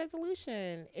Year's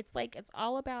resolution. It's like it's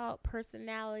all about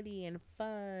personality and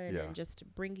fun Yeah. and just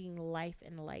bringing life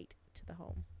and light to the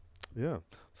home. Yeah.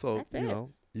 So, That's it.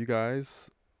 you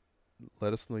guys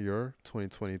let us know your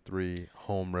 2023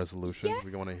 home resolutions.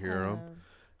 We want to hear them.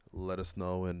 let us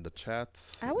know in the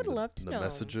chats. I would in love to the know.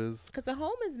 messages. Because a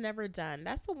home is never done.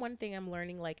 That's the one thing I'm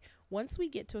learning. Like, once we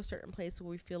get to a certain place where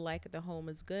we feel like the home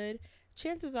is good,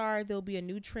 chances are there'll be a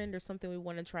new trend or something we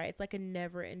want to try. It's like a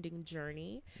never ending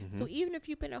journey. So even if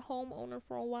you've been a homeowner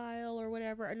for a while or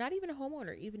whatever, or not even a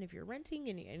homeowner, even if you're renting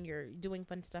and you're doing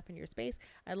fun stuff in your space,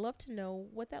 I'd love to know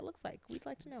what that looks like. We'd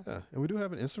like to know. Yeah, and we do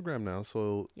have an Instagram now,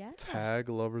 so Yeah. tag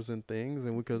Lovers and Things,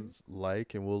 and we could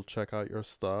like and we'll check out your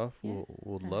stuff. Yeah.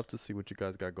 We'll love to see what you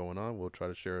guys got going on. We'll try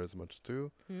to share as much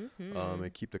too,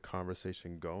 and keep the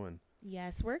conversation going.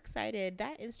 Yes, we're excited.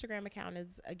 That Instagram account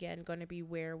is again going to be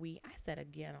where I said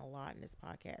again a lot in this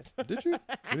podcast. Did you?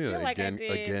 I We need feel an like I again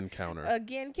did. again counter.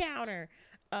 Again counter.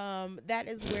 That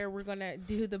is where we're gonna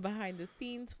do the behind the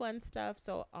scenes fun stuff.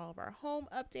 So all of our home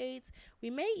updates. We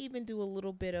may even do a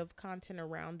little bit of content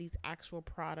around these actual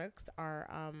products, our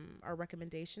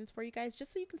recommendations for you guys,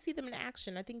 just so you can see them in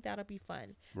action. I think that'll be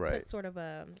fun. Right. Put sort of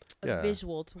a Yeah.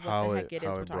 visual to what How the heck it is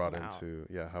how we're it brought talking about.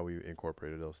 into how we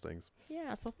incorporated those things.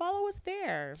 Yeah, so follow us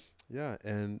there. Yeah,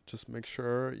 and just make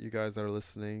sure you guys that are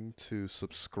listening to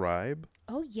subscribe.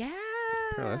 Oh yeah.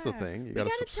 Apparently that's the thing. You We gotta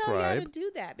gotta tell you how subscribe. to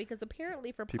do that because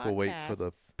apparently for People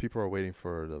podcasts, people are waiting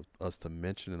for us to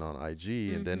mention it on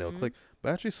IG, and then they'll Mhm. click.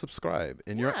 But actually subscribe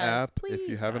in your Yes, app if you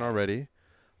please, haven't guys. already.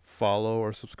 Follow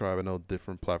or subscribe. I know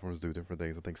different platforms do different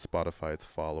things. I think Spotify it's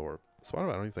follow or Spotify.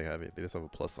 I don't even think I have it. They just have a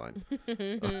plus sign.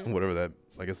 Whatever that.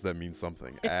 I guess that means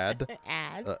something. Add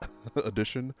Add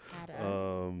addition.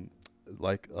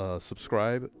 us.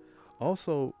 Subscribe.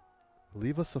 Also,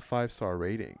 leave us a 5-star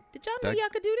rating. Did y'all know that- y'all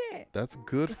could do that? That's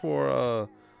good for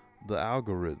the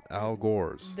algorithm, Al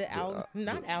Gore's.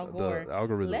 Not Al Gore. The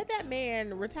algorithms. Let that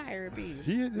man retire in peace.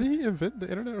 He invent the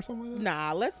internet or something like that?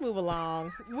 Nah, let's move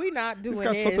along. We're not doing It's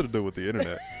got this. something to do with the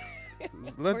internet.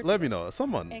 course let it me know.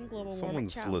 Someone, And global warming,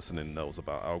 someone's child. listening knows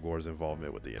about Al Gore's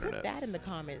involvement with the Put internet. that in the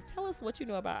comments. Tell us what you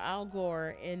know about Al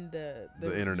Gore and the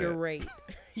internet.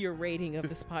 your rating of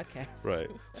this podcast. Right.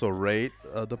 So rate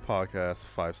the podcast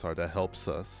 5-star. That helps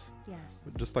us. Yes.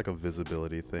 Just like a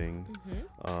visibility thing.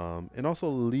 Mm-hmm. And also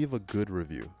leave a good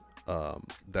review.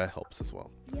 That helps as well.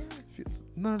 Yes.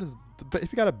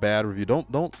 If you got a bad review,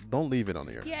 don't leave it on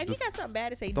the air. Yeah, if Just you got something bad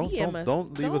to say, don't- DM us.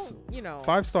 don't leave us- You know,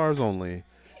 5 stars only.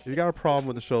 If you got a problem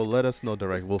with the show, let us know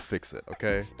direct. We'll fix it.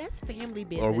 Okay. that's family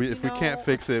business. Or if we you can't know?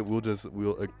 fix it,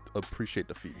 we'll appreciate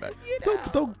the feedback. You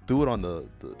Don't do it on the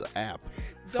app.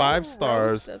 Don't 5 roast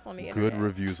stars, us on the good internet.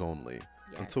 reviews only.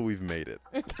 Until Yes. we've made it.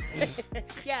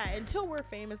 Yeah, until we're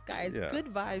famous, guys. Yeah. Good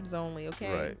vibes only,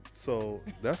 okay? Right. So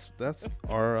that's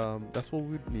our that's what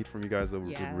we need from you guys that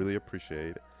we Yeah. would really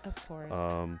appreciate. Of course.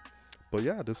 But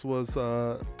yeah, this was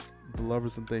the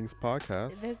Lovers and Things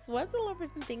podcast. This was the Lovers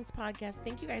and Things podcast.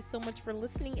 Thank you guys so much for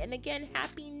listening. And again,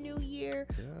 Happy New Year.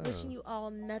 Yeah. Wishing you all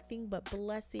nothing but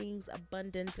blessings,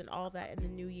 abundance, and all that in the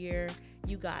new year.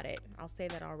 You got it. I'll say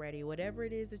that already. Whatever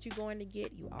it is that you're going to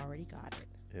get, you already got it.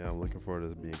 Yeah, I'm looking forward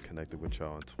to being connected with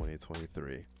y'all in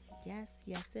 2023. Yes,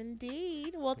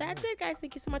 indeed. Well, that's it, guys.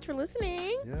 Thank you so much for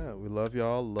listening. Yeah, we love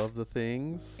y'all. Love the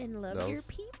things. And love That your was-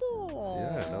 people.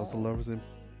 Yeah, that was the Lovers and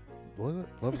what was it?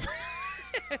 Lovers,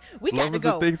 We got to Lovers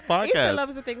go. and Things It's the podcast.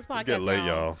 Lovers and Things podcast. Get late,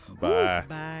 y'all. Woo. Bye.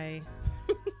 Bye.